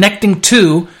is connecting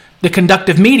to the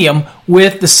conductive medium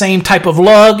with the same type of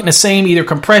lug and the same either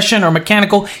compression or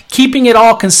mechanical, keeping it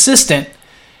all consistent.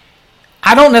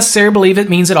 I don't necessarily believe it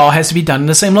means it all has to be done in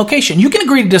the same location. You can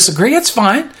agree to disagree. It's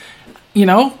fine.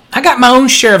 I got my own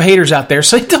share of haters out there,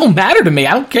 so it don't matter to me.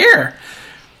 I don't care.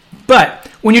 But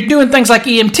when you're doing things like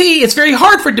EMT, it's very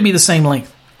hard for it to be the same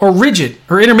length or rigid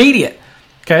or intermediate.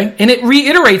 Okay? And it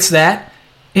reiterates that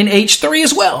in H3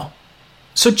 as well.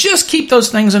 So just keep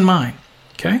those things in mind.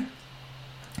 Okay?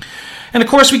 And of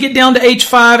course, we get down to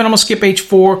H5, and I'm going to skip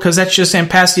H4 because that's just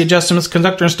ampacity adjustments.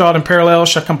 Conductor installed in parallel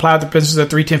shall comply with the principles of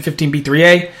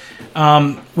 310.15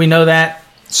 B3A. We know that.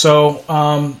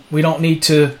 So we don't need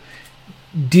to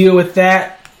deal with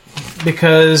that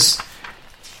because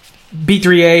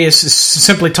B3A is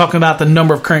simply talking about the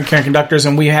number of current carrying conductors,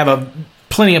 and we have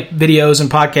plenty of videos and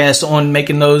podcasts on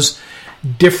making those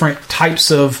different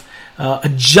types of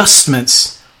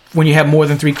adjustments when you have more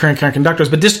than 3 current carrying conductors.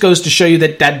 But this goes to show you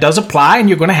that does apply, and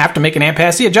you're going to have to make an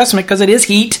ampacity adjustment because it is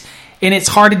heat, and it's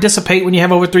hard to dissipate when you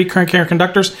have over 3 current carrying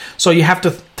conductors, so you have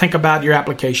to think about your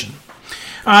application.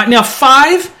 Now,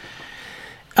 5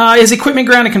 is equipment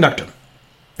grounded conductor.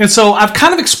 And so I've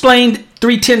kind of explained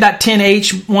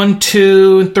 310.10H, 1,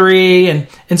 2, and 3,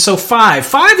 and so 5.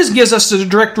 5 gives us the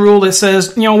direct rule that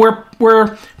says,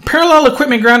 where parallel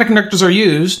equipment grounded conductors are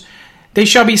used, they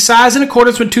shall be sized in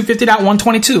accordance with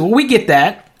 250.122. Well, we get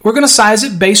that. We're going to size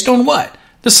it based on what?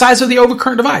 The size of the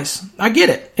overcurrent device. I get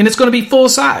it. And it's going to be full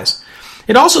size.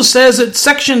 It also says that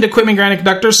sectioned equipment grounded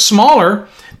conductors smaller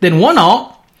than 1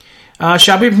 alt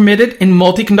shall be permitted in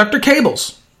multi-conductor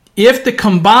cables if the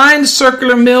combined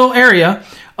circular mill area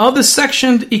of the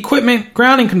sectioned equipment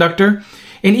grounding conductor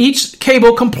in each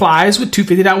cable complies with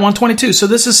 250.122. So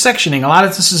this is sectioning. A lot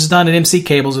of this is done in MC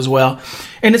cables as well.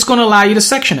 And it's going to allow you to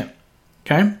section it.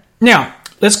 Okay? Now,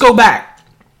 let's go back.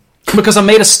 Because I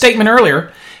made a statement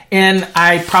earlier, And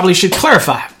I probably should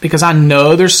clarify, because I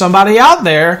know there's somebody out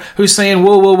there who's saying,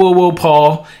 whoa,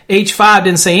 Paul, H5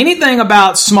 didn't say anything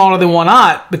about smaller than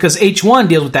 1/0 because H1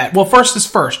 deals with that. Well, first is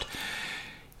first.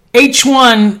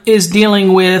 H1 is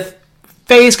dealing with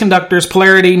phase conductors,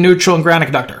 polarity, neutral, and ground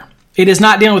conductor. It is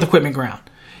not dealing with equipment ground.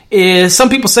 Some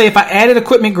people say if I added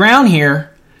equipment ground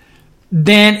here,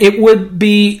 then it would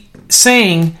be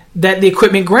saying that the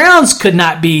equipment grounds could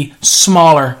not be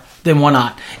smaller than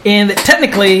 1/0. And that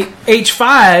technically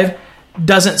H5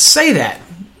 doesn't say that.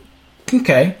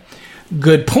 Okay,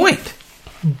 good point.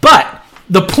 But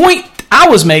the point I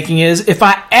was making is if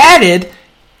I added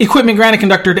equipment grounded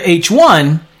conductor to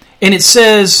H1 and it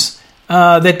says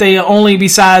that they only be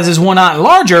sized as 1/0 and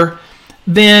larger,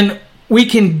 then we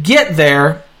can get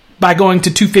there by going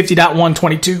to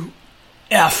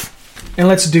 250.122F. And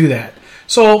let's do that.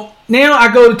 So now I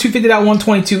go to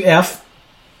 250.122F.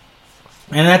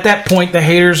 And at that point, the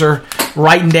haters are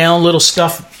writing down little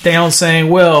stuff down saying,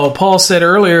 well, Paul said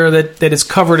earlier that it's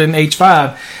covered in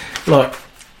H5. Look,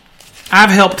 I've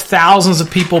helped thousands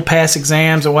of people pass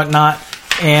exams and whatnot,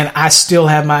 and I still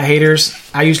have my haters.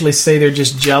 I usually say they're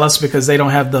just jealous because they don't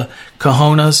have the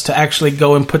cojones to actually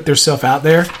go and put themselves out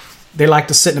there. They like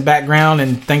to sit in the background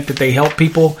and think that they help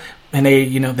people, and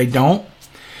they don't.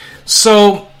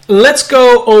 So let's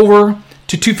go over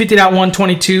to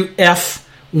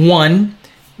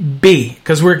 250.122F1B,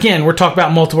 because we're talking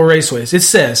about multiple raceways. It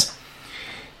says,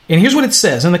 and here's what it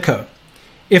says in the code.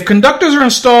 If conductors are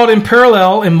installed in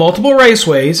parallel in multiple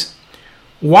raceways,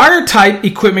 wire type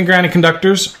equipment grounded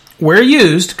conductors, where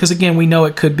used, because again we know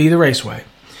it could be the raceway,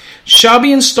 shall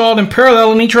be installed in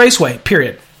parallel in each raceway,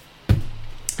 period.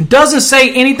 It doesn't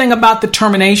say anything about the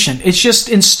termination. It's just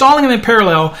installing them in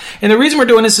parallel. And the reason we're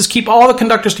doing this is keep all the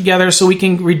conductors together so we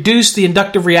can reduce the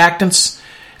inductive reactance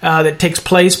that takes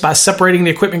place by separating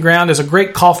the equipment ground. There's a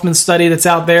great Kaufman study that's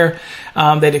out there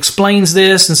that explains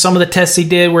this, and some of the tests he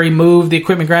did where he moved the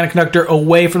equipment grounded conductor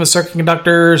away from the circuit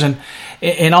conductors and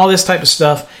all this type of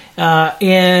stuff.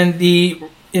 And the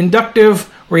inductive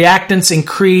reactance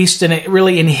increased, and it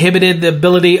really inhibited the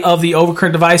ability of the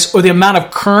overcurrent device or the amount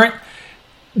of current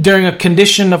during a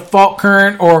condition of fault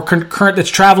current or current that's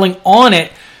traveling on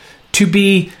it to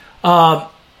be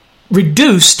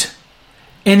reduced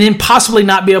and then possibly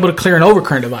not be able to clear an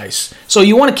overcurrent device. So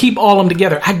you want to keep all of them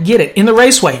together. I get it. In the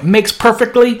raceway, it makes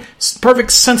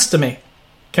perfect sense to me.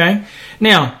 Okay?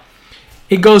 Now,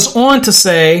 it goes on to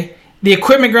say, the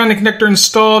equipment grounded conductor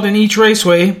installed in each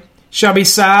raceway shall be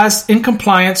sized in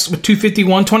compliance with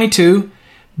 250.122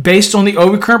 based on the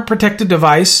overcurrent protected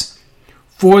device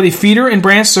for the feeder and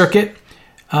branch circuit.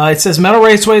 It says metal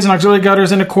raceways and auxiliary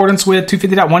gutters in accordance with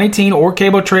 250.118 or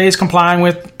cable trays complying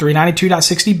with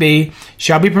 392.60B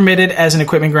shall be permitted as an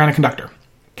equipment grounded conductor.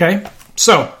 Okay?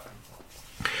 So,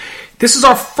 this is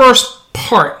our first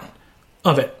part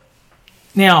of it.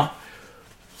 Now,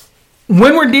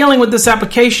 when we're dealing with this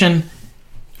application,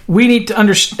 we need to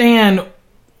understand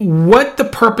what the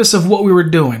purpose of what we were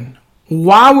doing,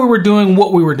 why we were doing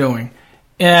what we were doing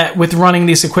with running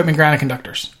these equipment grounded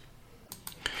conductors.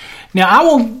 Now,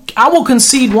 I will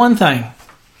concede one thing,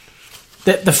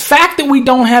 that the fact that we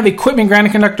don't have equipment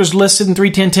grounded conductors listed in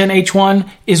 31010H1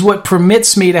 is what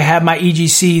permits me to have my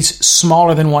EGCs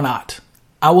smaller than 1/0.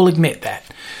 I will admit that.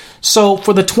 So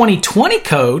for the 2020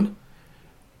 code,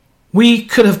 we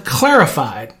could have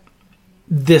clarified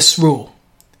this rule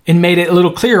and made it a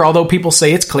little clearer, although people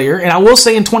say it's clear. And I will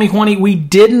say in 2020, we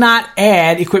did not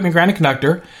add equipment grounded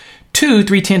conductor to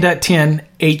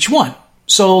 310.10H1.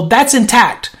 So that's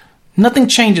intact. Nothing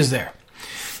changes there.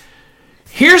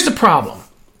 Here's the problem.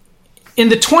 In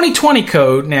the 2020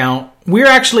 code now, we're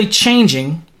actually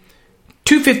changing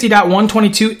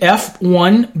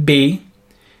 250.122F1B,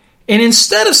 and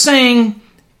instead of saying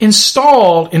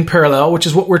installed in parallel, which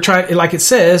is what we're trying, like it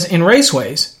says in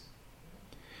raceways,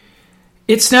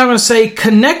 it's now going to say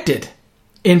connected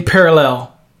in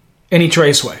parallel in each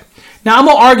raceway. Now, I'm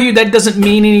going to argue that doesn't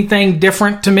mean anything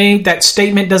different to me. That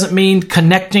statement doesn't mean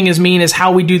connecting as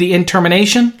how we do the end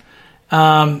termination.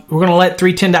 We're going to let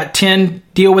 310.10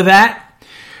 deal with that.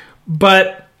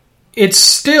 But it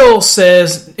still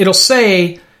says, it'll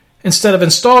say, instead of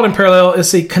installed in parallel, it'll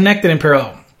say connected in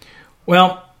parallel.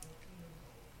 Well,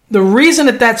 the reason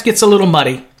that gets a little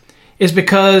muddy is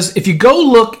because if you go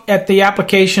look at the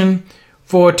application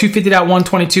for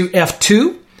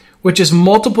 250.122F2, which is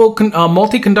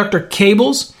multi-conductor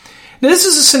cables. Now, this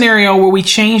is a scenario where we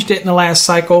changed it in the last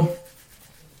cycle,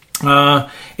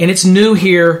 and it's new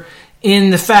here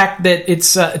in the fact that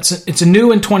it's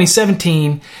new in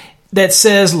 2017 that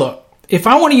says, look, if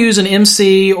I want to use an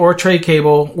MC or a tray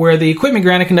cable where the equipment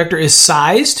grounded conductor is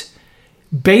sized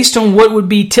based on what would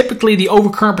be typically the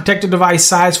overcurrent protective device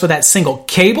size for that single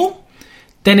cable,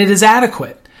 then it is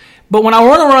adequate. But when I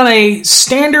want to run a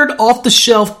standard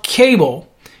off-the-shelf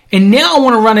cable, and now I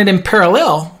want to run it in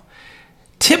parallel,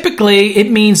 typically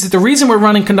it means that the reason we're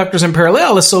running conductors in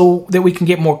parallel is so that we can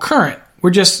get more current.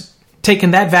 We're just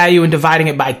taking that value and dividing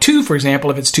it by 2, for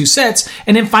example, if it's 2 sets,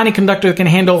 and then finding a conductor that can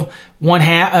handle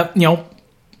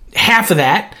half of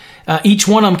that. Each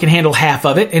one of them can handle half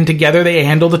of it, and together they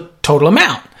handle the total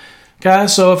amount. Okay,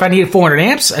 so if I needed 400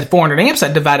 amps, at 400 amps,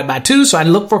 I'd divide it by 2, so I'd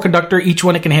look for a conductor, each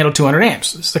one that can handle 200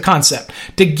 amps. That's the concept.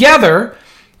 Together,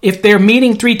 if they're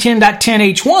meeting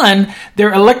 310.10H1,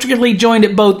 they're electrically joined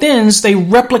at both ends, they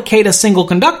replicate a single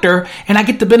conductor, and I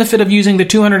get the benefit of using the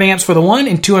 200 amps for the one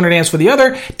and 200 amps for the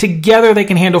other. Together, they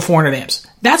can handle 400 amps.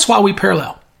 That's why we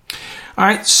parallel. All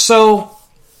right, so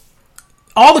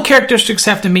all the characteristics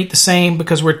have to meet the same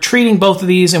because we're treating both of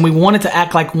these and we want it to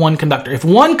act like one conductor. If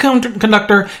one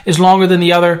conductor is longer than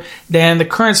the other, then the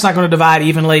current's not going to divide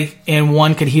evenly and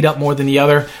one could heat up more than the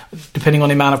other depending on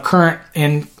the amount of current.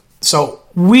 And so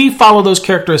we follow those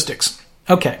characteristics.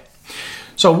 Okay,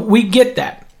 so we get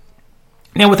that.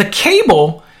 Now with a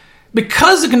cable,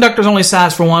 because the conductor is only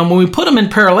sized for one, when we put them in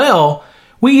parallel,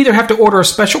 we either have to order a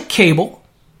special cable,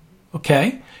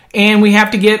 okay, and we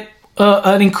have to get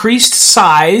an increased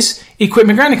size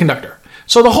equipment grounding conductor.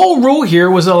 So the whole rule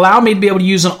here was to allow me to be able to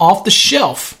use an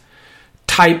off-the-shelf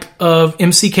type of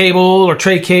MC cable or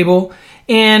tray cable.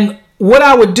 And what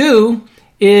I would do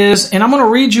is, and I'm going to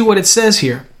read you what it says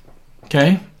here.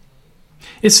 Okay.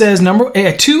 It says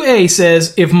 2A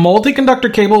says, if multi-conductor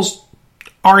cables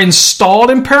are installed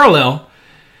in parallel,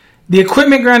 the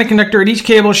equipment grounding conductor at each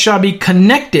cable shall be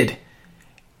connected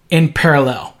in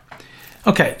parallel.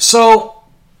 Okay, so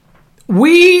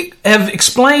we have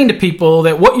explained to people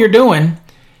that what you're doing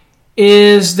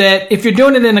is that if you're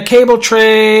doing it in a cable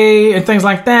tray and things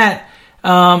like that,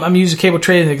 I'm using cable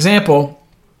tray as an example,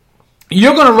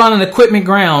 you're going to run an equipment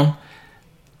ground.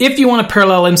 If you want to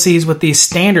parallel MCs with the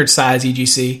standard size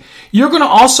EGC, you're going to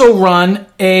also run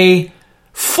a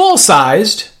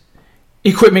full-sized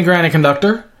equipment grounding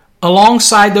conductor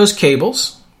alongside those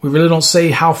cables. We really don't say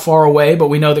how far away, but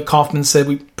we know that Kaufman said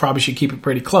we probably should keep it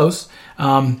pretty close.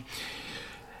 And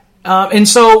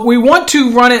so we want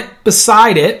to run it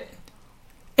beside it.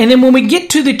 And then when we get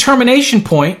to the termination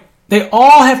point, they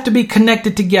all have to be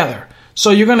connected together. So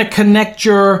you're going to connect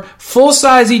your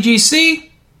full-size EGC,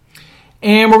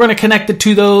 and we're going to connect it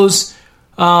to those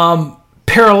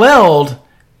paralleled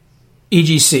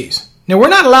EGCs. Now, we're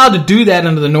not allowed to do that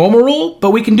under the normal rule,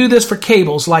 but we can do this for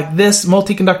cables like this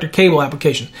multi-conductor cable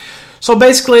application. So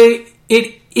basically,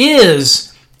 it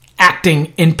is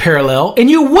acting in parallel, and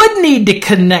you would need to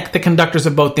connect the conductors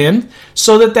at both ends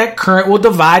so that that current will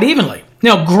divide evenly.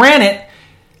 Now, granted,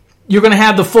 you're going to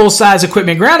have the full-size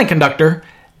equipment grounding conductor,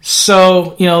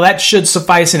 so that should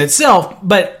suffice in itself,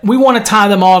 but we want to tie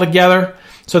them all together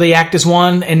so they act as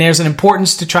one, and there's an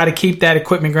importance to try to keep that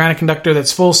equipment grounding conductor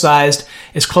that's full-sized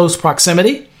as close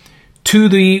proximity to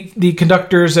the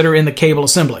conductors that are in the cable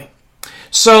assembly.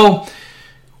 So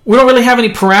we don't really have any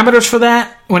parameters for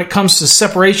that when it comes to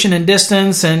separation and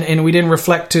distance, and we didn't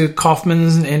reflect to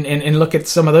Kaufman's and look at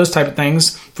some of those type of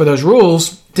things for those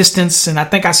rules. Distance, and I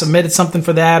think I submitted something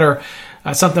for that or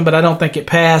something, but I don't think it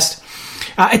passed.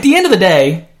 At the end of the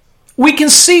day, we can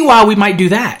see why we might do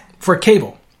that for a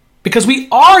cable, because we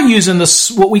are using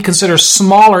what we consider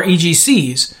smaller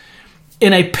EGCs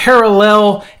in a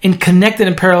parallel and connected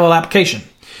in parallel application.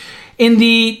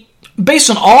 Based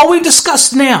on all we've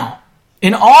discussed now,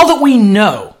 and all that we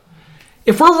know,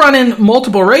 if we're running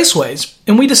multiple raceways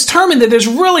and we determine that there's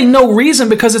really no reason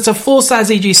because it's a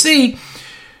full-size EGC,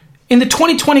 in the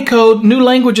 2020 code, new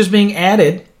language is being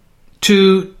added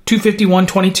to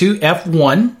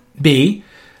 251.22F1B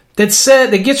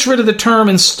that gets rid of the term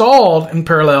installed in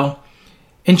parallel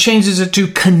and changes it to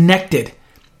connected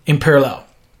in parallel.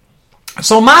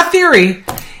 So my theory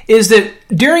is that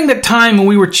during the time when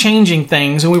we were changing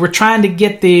things and we were trying to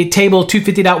get the table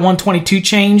 250.122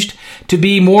 changed to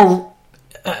be more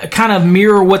kind of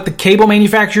mirror what the cable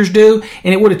manufacturers do,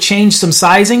 and it would have changed some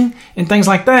sizing and things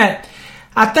like that,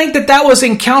 I think that was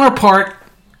in counterpart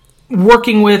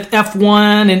working with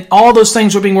F1 and all those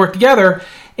things were being worked together.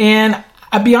 And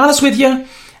I'll be honest with you,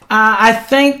 I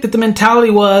think that the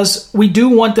mentality was we do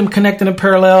want them connected in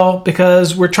parallel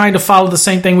because we're trying to follow the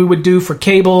same thing we would do for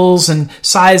cables and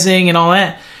sizing and all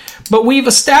that. But we've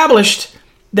established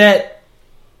that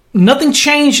nothing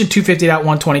changed in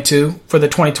 250.122 for the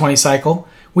 2020 cycle.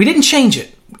 We didn't change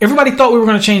it. Everybody thought we were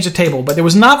going to change the table, but there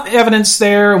was not evidence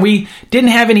there. We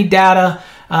didn't have any data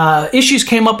Issues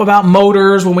came up about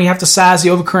motors when we have to size the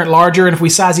overcurrent larger, and if we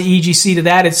size the EGC to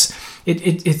that,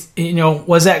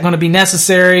 was that going to be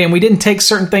necessary? And we didn't take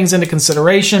certain things into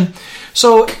consideration.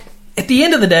 So at the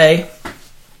end of the day,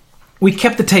 we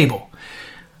kept the table.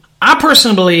 I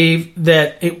personally believe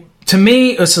that to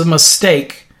me, it's a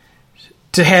mistake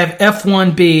to have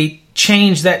F1B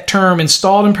change that term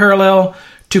installed in parallel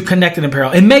to connected in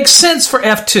parallel. It makes sense for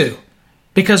F2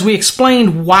 because we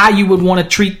explained why you would want to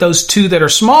treat those two that are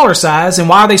smaller size. And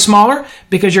why are they smaller?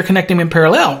 Because you're connecting them in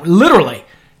parallel, literally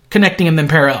connecting them in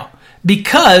parallel,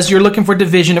 because you're looking for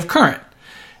division of current.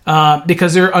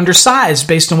 Because they're undersized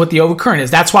based on what the overcurrent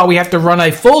is. That's why we have to run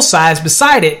a full size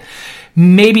beside it,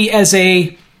 maybe as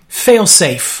a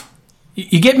fail-safe.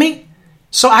 You get me?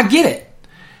 So I get it.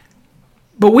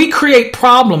 But we create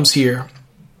problems here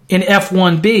in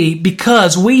F1B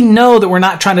because we know that we're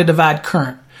not trying to divide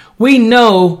current. We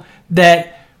know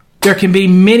that there can be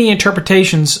many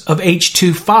interpretations of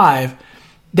H25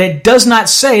 that does not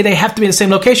say they have to be in the same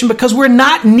location because we're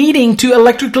not needing to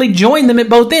electrically join them at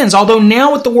both ends. Although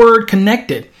now with the word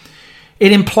connected,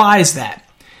 it implies that.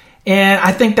 And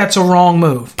I think that's a wrong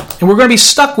move. And we're going to be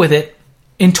stuck with it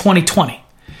in 2020.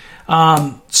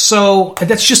 So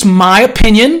that's just my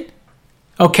opinion.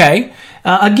 Okay.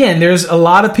 Again, there's a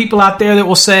lot of people out there that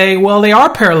will say, well, they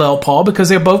are parallel, Paul, because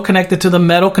they're both connected to the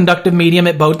metal conductive medium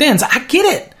at both ends. I get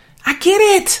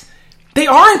it. They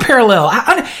are in parallel.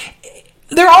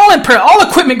 They're all in parallel. All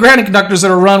equipment grounding conductors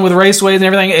that are run with raceways and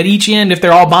everything at each end, if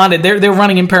they're all bonded, they're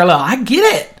running in parallel. I get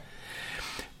it.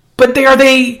 But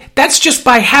that's just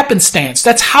by happenstance.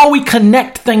 That's how we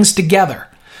connect things together.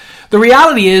 The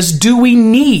reality is, do we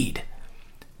need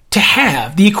to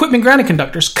have the equipment grounding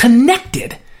conductors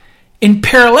connected in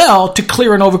parallel to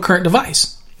clear an overcurrent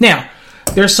device? Now,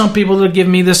 there's some people that give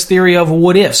me this theory of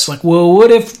what ifs. Like, well,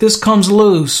 what if this comes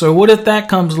loose? Or what if that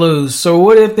comes loose? Or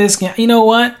what if this can... You know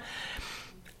what?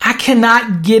 I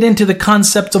cannot get into the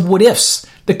concept of what ifs.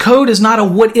 The code is not a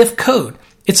what if code.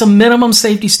 It's a minimum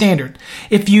safety standard.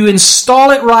 If you install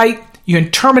it right, you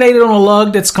terminate it on a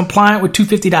lug that's compliant with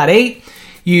 250.8,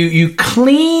 you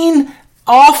clean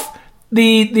off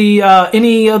the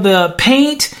any of the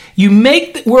paint,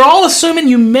 we're all assuming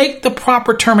you make the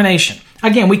proper termination.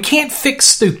 Again, we can't fix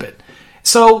stupid.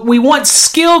 So we want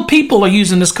skilled people are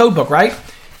using this code book, right?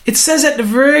 It says at the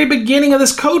very beginning of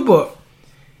this code book,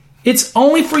 it's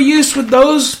only for use with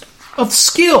those of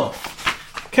skill.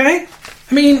 Okay?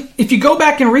 I mean, if you go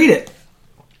back and read it,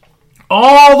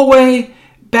 all the way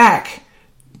back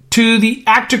to the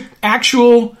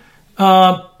actual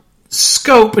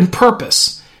scope and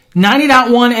purpose,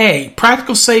 90.1a,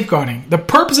 practical safeguarding. The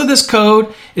purpose of this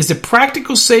code is the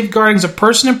practical safeguarding of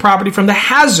person and property from the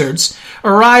hazards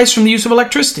arise from the use of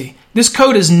electricity. This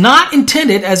code is not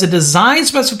intended as a design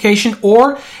specification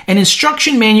or an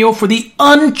instruction manual for the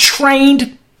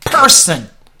untrained person.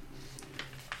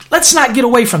 Let's not get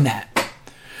away from that.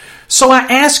 So I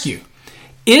ask you,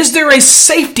 is there a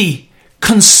safety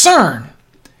concern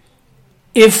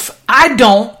if I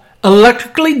don't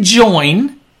electrically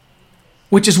join,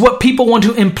 which is what people want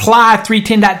to imply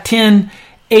 310.10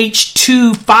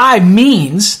 H25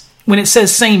 means when it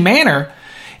says same manner?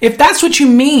 If that's what you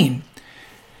mean,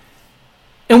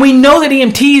 and we know that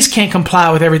EMTs can't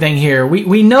comply with everything here.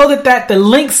 We know that the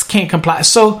lengths can't comply.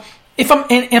 So if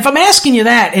I'm asking you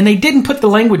that, and they didn't put the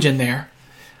language in there,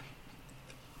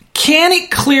 can it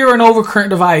clear an overcurrent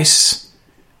device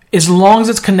as long as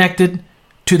it's connected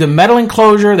to the metal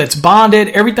enclosure that's bonded?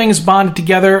 Everything is bonded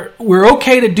together. We're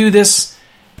okay to do this.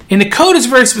 And the code is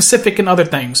very specific in other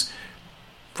things.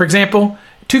 For example,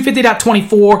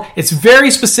 250.24, it's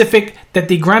very specific that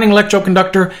the grounding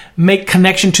electroconductor make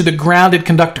connection to the grounded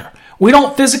conductor. We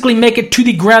don't physically make it to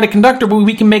the grounded conductor, but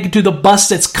we can make it to the bus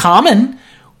that's common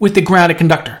with the grounded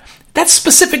conductor. That's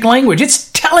specific language.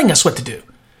 It's telling us what to do.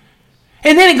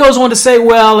 And then it goes on to say,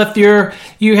 well, if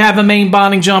you have a main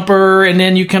bonding jumper and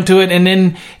then you come to it and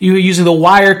then you're using the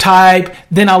wire type,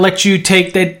 then I'll let you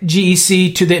take that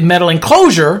GEC to the metal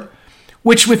enclosure,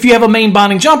 which if you have a main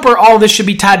bonding jumper, all of this should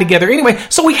be tied together anyway.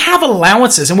 So we have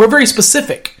allowances and we're very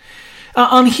specific.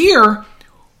 On here,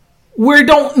 we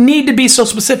don't need to be so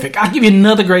specific. I'll give you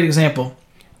another great example.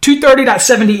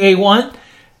 230.70A1,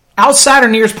 outside or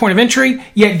nearest point of entry,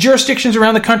 yet jurisdictions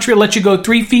around the country will let you go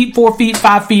 3 feet, 4 feet,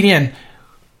 5 feet in.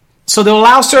 So they'll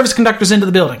allow service conductors into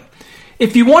the building.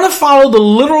 If you want to follow the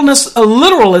literalness,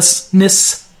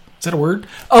 is that a word,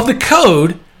 of the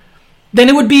code, then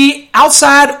it would be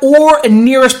outside or a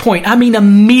nearest point. I mean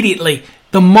immediately,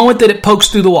 the moment that it pokes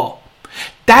through the wall.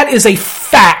 That is a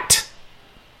fact.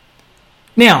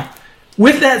 Now,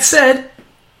 with that said,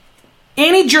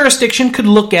 any jurisdiction could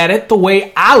look at it the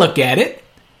way I look at it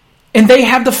And they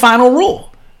have the final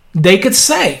rule. They could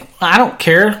say, I don't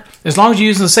care. As long as you're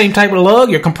using the same type of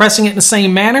lug, you're compressing it in the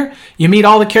same manner, you meet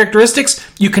all the characteristics,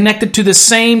 you connect it to the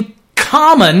same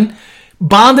common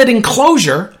bonded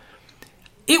enclosure,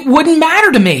 it wouldn't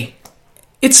matter to me.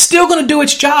 It's still going to do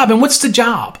its job. And what's the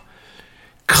job?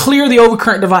 Clear the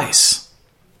overcurrent device.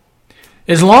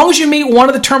 As long as you meet one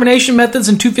of the termination methods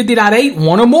in 250.8,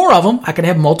 one or more of them, I can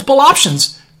have multiple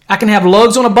options. I can have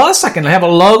lugs on a bus. I can have a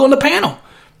lug on the panel.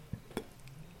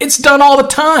 It's done all the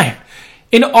time.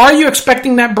 And are you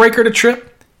expecting that breaker to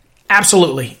trip?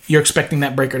 Absolutely. You're expecting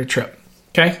that breaker to trip.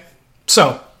 Okay?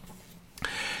 So,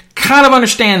 kind of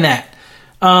understand that.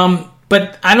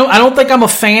 But I don't think I'm a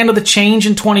fan of the change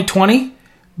in 2020.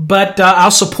 But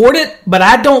I'll support it. But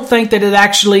I don't think that it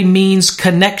actually means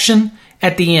connection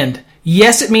at the end.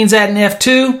 Yes, it means that in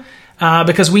F2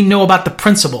 because we know about the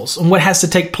principles and what has to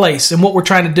take place and what we're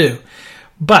trying to do.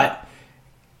 But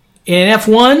in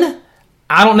F1,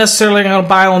 I don't necessarily going to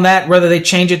buy on that, whether they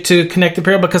change it to connected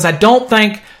parallel, because I don't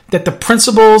think that the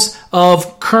principles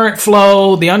of current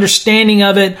flow, the understanding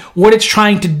of it, what it's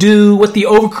trying to do, what the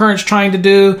overcurrent's trying to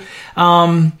do,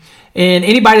 and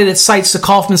anybody that cites the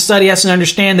Kaufman study has to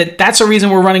understand that that's the reason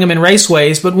we're running them in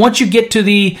raceways. But once you get to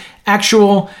the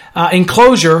actual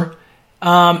enclosure,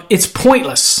 it's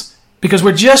pointless because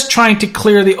we're just trying to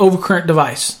clear the overcurrent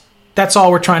device. That's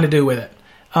all we're trying to do with it.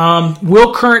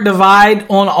 Will current divide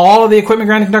on all of the equipment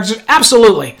grounding conductors?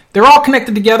 Absolutely. They're all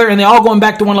connected together and they're all going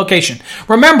back to one location.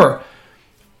 Remember,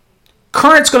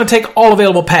 current's going to take all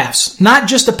available paths, not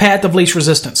just the path of least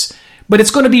resistance, but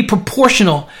it's going to be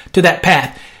proportional to that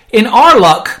path. In our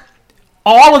luck,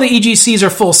 all of the EGCs are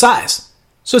full size.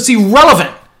 So it's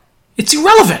irrelevant. It's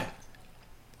irrelevant.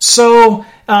 So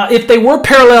if they were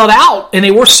paralleled out and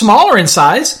they were smaller in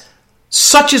size,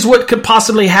 such as what could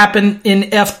possibly happen in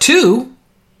F2,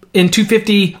 in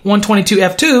 250, 122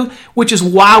 F2, which is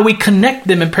why we connect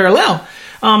them in parallel.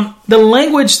 The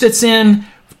language that's in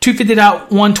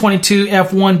 250.122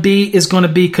 F1B is going to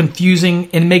be confusing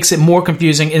and makes it more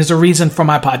confusing and is the reason for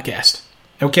my podcast.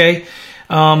 Okay?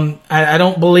 I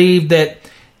don't believe that.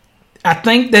 I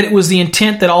think that it was the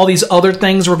intent that all these other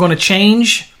things were going to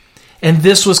change and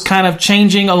this was kind of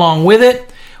changing along with it.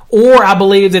 Or I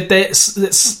believe that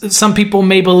some people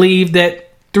may believe that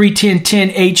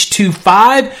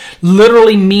 31010H25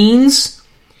 literally means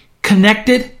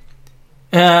connected,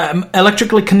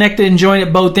 electrically connected and joined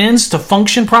at both ends to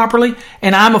function properly.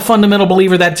 And I'm a fundamental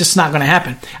believer that's just not going to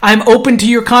happen. I'm open to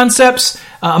your concepts.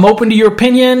 I'm open to your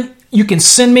opinion. You can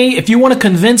send me. If you want to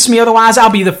convince me otherwise,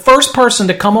 I'll be the first person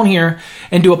to come on here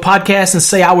and do a podcast and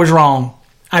say I was wrong.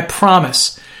 I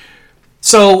promise.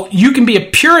 So you can be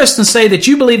a purist and say that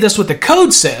you believe this what the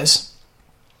code says.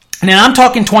 And then I'm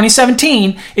talking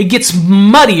 2017. It gets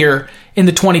muddier in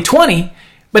the 2020.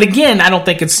 But again, I don't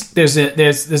think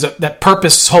that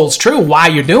purpose holds true why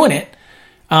you're doing it.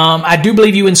 I do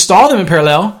believe you install them in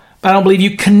parallel, but I don't believe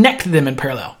you connect them in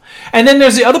parallel. And then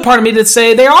there's the other part of me that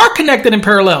say they are connected in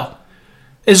parallel.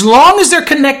 As long as they're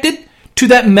connected to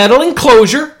that metal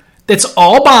enclosure that's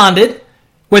all bonded,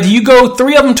 whether you go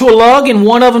 3 of them to a lug and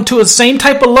 1 of them to the same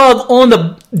type of lug on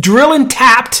the drill and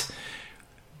tapped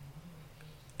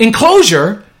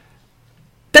enclosure,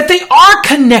 that they are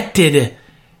connected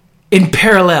in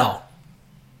parallel.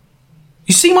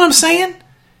 You see what I'm saying?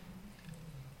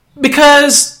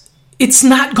 Because it's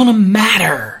not going to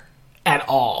matter at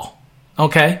all.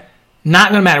 Okay? Not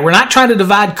going to matter. We're not trying to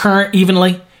divide current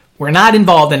evenly. We're not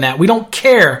involved in that. We don't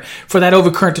care for that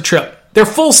overcurrent to trip. They're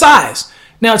full size.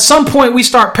 Now, at some point, we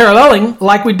start paralleling,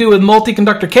 like we do with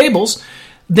multi-conductor cables,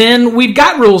 then we've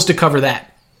got rules to cover that.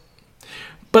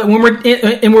 But when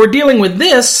we're dealing with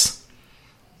this,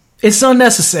 it's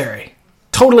unnecessary.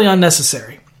 Totally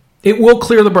unnecessary. It will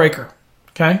clear the breaker.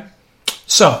 Okay?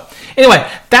 So, anyway,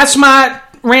 that's my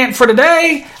rant for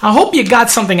today. I hope you got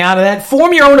something out of that.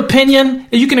 Form your own opinion.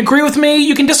 You can agree with me.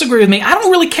 You can disagree with me. I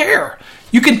don't really care.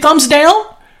 You can thumbs down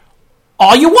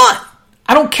all you want.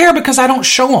 I don't care because I don't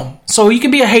show them. So you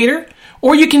can be a hater,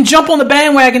 or you can jump on the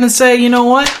bandwagon and say, you know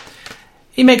what?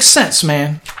 It makes sense,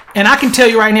 man. And I can tell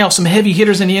you right now, some heavy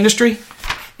hitters in the industry,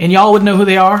 and y'all would know who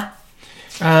they are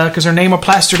because their name are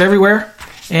plastered everywhere.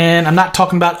 And I'm not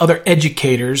talking about other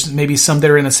educators, maybe some that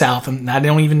are in the South. I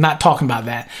don't even not talking about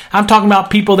that. I'm talking about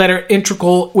people that are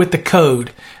integral with the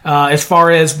code as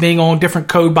far as being on different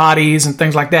code bodies and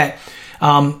things like that.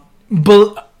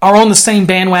 But are on the same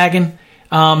bandwagon.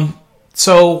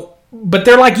 But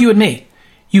they're like you and me.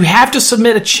 You have to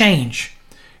submit a change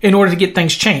in order to get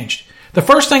things changed. The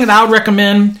first thing that I would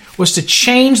recommend was to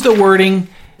change the wording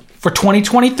for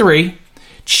 2023.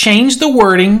 Change the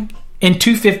wording in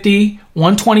 250,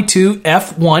 122,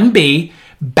 F1B,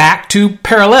 back to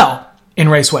parallel in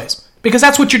raceways, because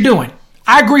that's what you're doing.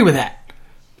 I agree with that.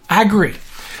 I agree.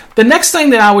 The next thing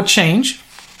that I would change,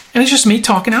 and it's just me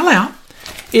talking out loud,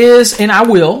 is, and I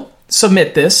will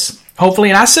submit this, hopefully,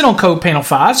 and I sit on Code Panel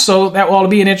 5, so that will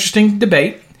be an interesting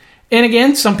debate. And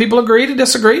again, some people agree to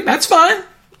disagree. That's fine.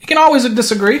 You can always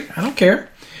disagree. I don't care.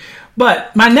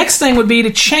 But my next thing would be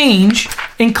to change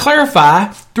and clarify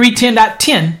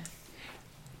 310.10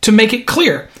 to make it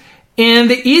clear. And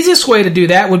the easiest way to do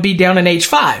that would be down in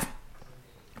H5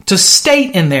 to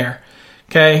state in there,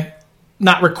 okay,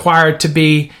 not required to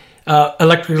be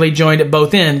electrically joined at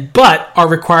both ends, but are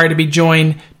required to be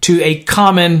joined to a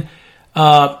common,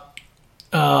 maybe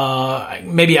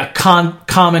a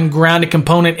common grounded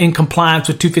component in compliance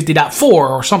with 250.4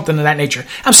 or something of that nature.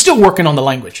 I'm still working on the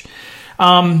language.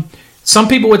 Some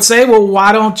people would say, well,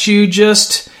 why don't you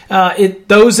just,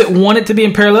 those that want it to be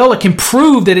in parallel, it can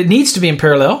prove that it needs to be in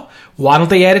parallel. Why don't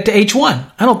they add it to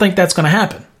H1? I don't think that's going to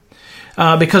happen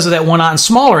because of that 1/0 and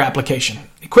smaller application.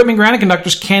 Equipment grounded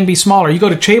conductors can be smaller. You go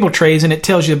to cable trays and it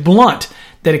tells you blunt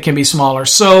that it can be smaller.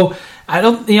 So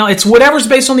it's whatever's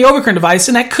based on the overcurrent device,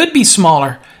 and that could be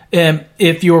smaller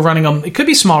if you were running them. It could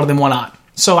be smaller than 1/0.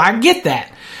 So I get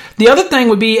that. The other thing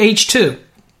would be H2.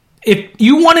 If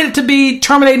you wanted it to be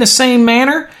terminated in the same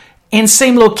manner and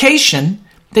same location,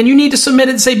 then you need to submit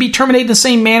it and say be terminated in the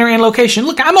same manner and location.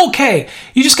 Look, I'm okay.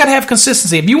 You just got to have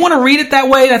consistency. If you want to read it that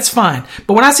way, that's fine.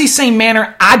 But when I see same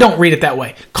manner, I don't read it that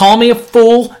way. Call me a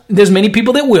fool. There's many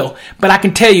people that will. But I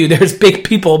can tell you there's big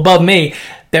people above me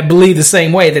that believe the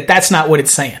same way, that that's not what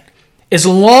it's saying. As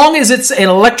long as it's an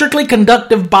electrically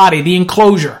conductive body, the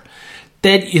enclosure,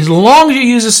 that as long as you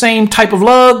use the same type of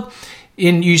lug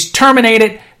and you terminate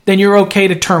it, then you're okay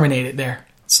to terminate it there.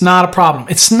 It's not a problem.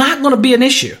 It's not going to be an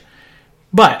issue.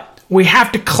 But we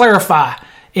have to clarify,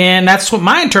 and that's what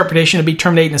my interpretation would be,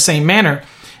 terminate in the same manner.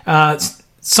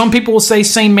 Some people will say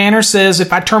same manner says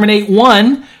if I terminate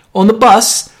one on the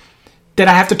bus, that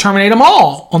I have to terminate them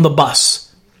all on the bus.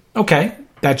 Okay,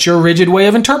 that's your rigid way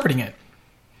of interpreting it.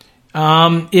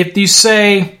 If you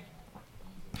say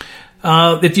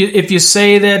if you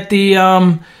say that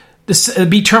the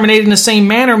be terminated in the same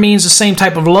manner means the same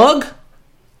type of lug,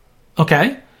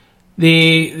 okay.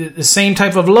 The same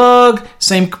type of lug,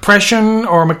 same compression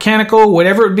or mechanical,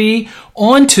 whatever it be,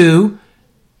 onto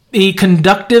the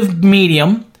conductive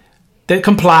medium that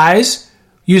complies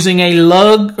using a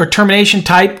lug or termination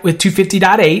type with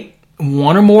 250.8,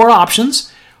 one or more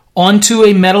options, onto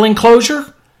a metal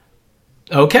enclosure.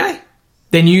 Okay.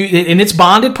 Then and it's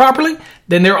bonded properly,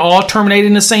 then they're all terminated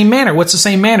in the same manner. What's the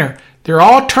same manner? They're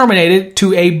all terminated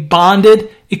to a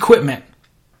bonded equipment.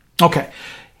 Okay.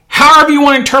 However you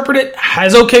want to interpret it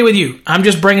is okay with you. I'm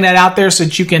just bringing that out there so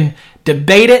that you can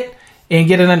debate it and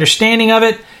get an understanding of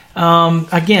it.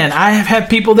 Again, I have had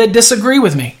people that disagree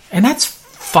with me, and that's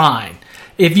fine.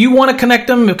 If you want to connect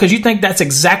them because you think that's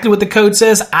exactly what the code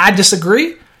says, I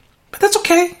disagree, but that's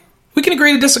okay. We can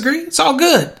agree to disagree. It's all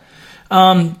good.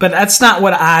 But that's not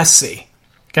what I see.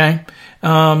 Okay?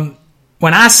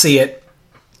 When I see it,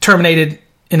 terminated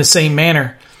in the same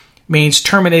manner means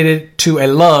terminated to a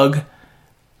lug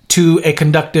to a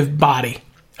conductive body,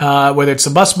 whether it's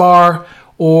a bus bar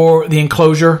or the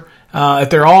enclosure. If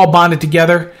they're all bonded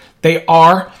together, they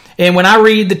are. And when I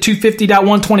read the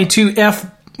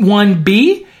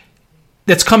 250.122F1B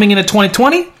that's coming into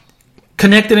 2020,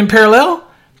 connected in parallel,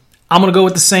 I'm going to go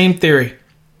with the same theory.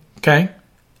 Okay?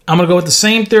 I'm going to go with the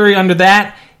same theory under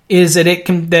that, is that it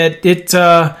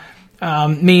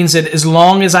means that as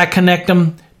long as I connect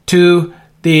them to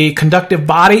the conductive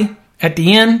body at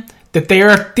the end, that they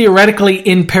are theoretically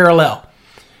in parallel.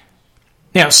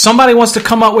 Now, if somebody wants to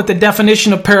come up with the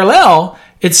definition of parallel,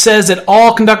 it says that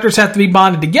all conductors have to be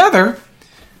bonded together.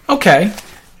 Okay.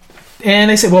 And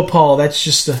they say, well, Paul, that's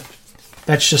just the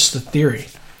theory.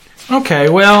 Okay,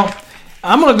 well,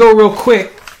 I'm going to go real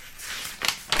quick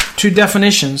to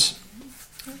definitions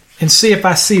and see if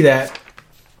I see that.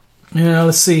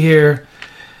 Let's see here.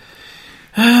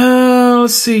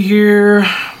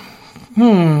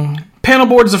 Panel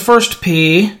board is the first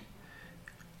P.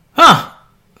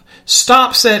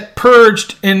 Stops at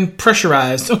purged and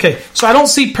pressurized. Okay, so I don't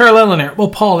see parallel in there. Well,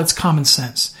 Paul, it's common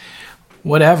sense.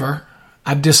 Whatever.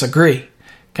 I disagree.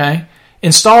 Okay?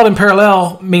 Installed in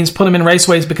parallel means put them in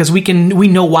raceways because we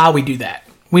know why we do that.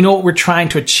 We know what we're trying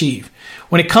to achieve.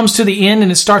 When it comes to the end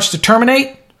and it starts to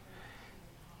terminate,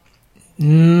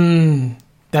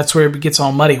 that's where it gets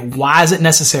all muddy. Why is it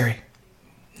necessary?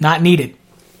 Not needed.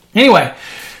 Anyway,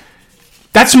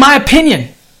 that's my opinion.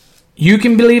 You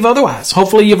can believe otherwise.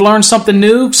 Hopefully you've learned something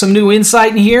new, some new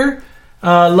insight in here.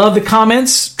 Love the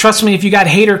comments. Trust me, if you got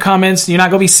hater comments, you're not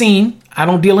going to be seen. I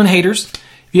don't deal in haters.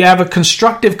 if you have a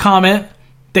constructive comment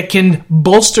that can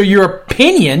bolster your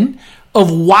opinion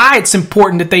of why it's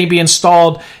important that they be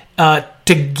installed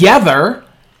together,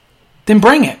 then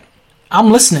bring it.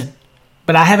 I'm listening,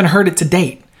 but I haven't heard it to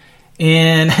date,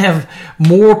 and have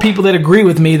more people that agree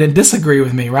with me than disagree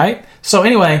with me, right? So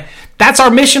anyway, that's our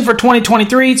mission for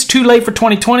 2023. It's too late for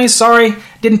 2020. Sorry,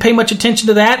 didn't pay much attention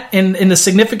to that and the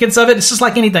significance of it. It's just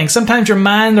like anything. Sometimes your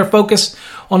mind are focused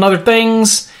on other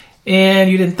things, and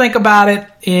you didn't think about it,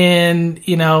 and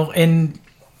you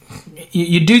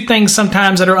do things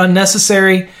sometimes that are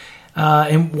unnecessary.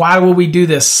 And why will we do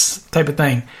this type of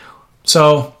thing?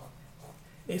 So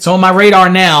it's on my radar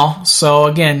now. So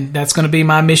again, that's going to be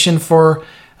my mission for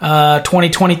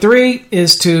 2023,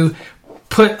 is to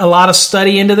put a lot of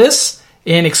study into this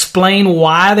and explain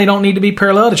why they don't need to be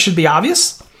paralleled. It should be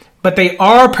obvious, but they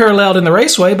are paralleled in the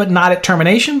raceway, but not at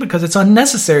termination, because it's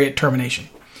unnecessary at termination.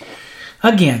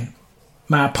 Again,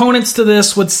 my opponents to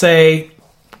this would say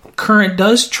current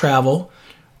does travel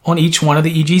on each one of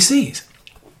the EGCs.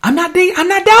 I'm not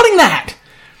doubting that.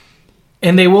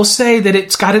 And they will say that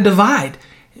it's got to divide.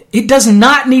 It does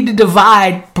not need to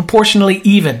divide proportionally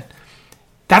even.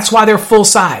 That's why they're full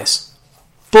size.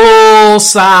 Full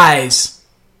size.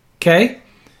 Okay?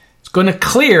 It's going to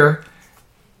clear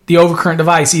the overcurrent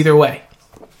device either way.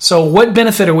 So what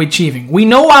benefit are we achieving? We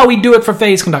know why we do it for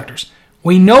phase conductors.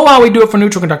 We know why we do it for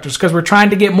neutral conductors, because we're trying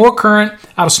to get more current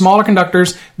out of smaller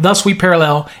conductors, thus we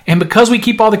parallel. And because we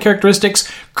keep all the characteristics,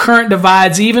 current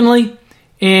divides evenly,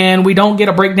 and we don't get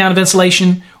a breakdown of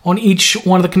insulation on each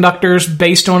one of the conductors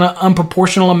based on an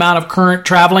unproportional amount of current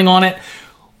traveling on it.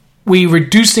 We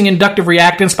reducing inductive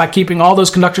reactance by keeping all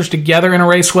those conductors together in a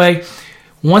raceway.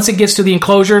 Once it gets to the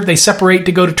enclosure, they separate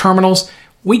to go to terminals.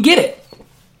 We get it.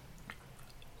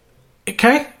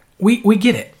 Okay? We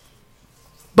get it.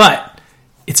 But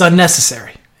it's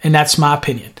unnecessary, and that's my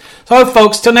opinion. So,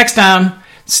 folks, till next time,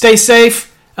 stay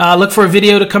safe. Look for a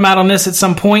video to come out on this at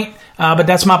some point. But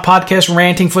that's my podcast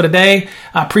ranting for today.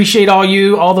 I appreciate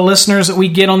all the listeners that we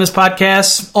get on this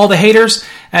podcast, all the haters.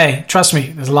 Hey, trust me,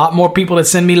 there's a lot more people that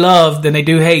send me love than they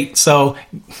do hate. So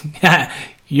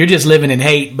you're just living in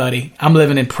hate, buddy. I'm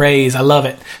living in praise. I love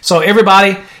it. So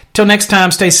everybody, till next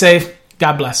time, stay safe.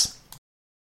 God bless.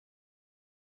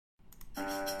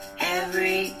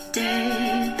 Every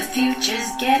day, the future's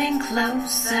getting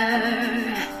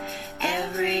closer.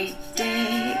 Every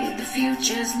day, the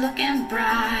future's looking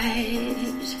bright.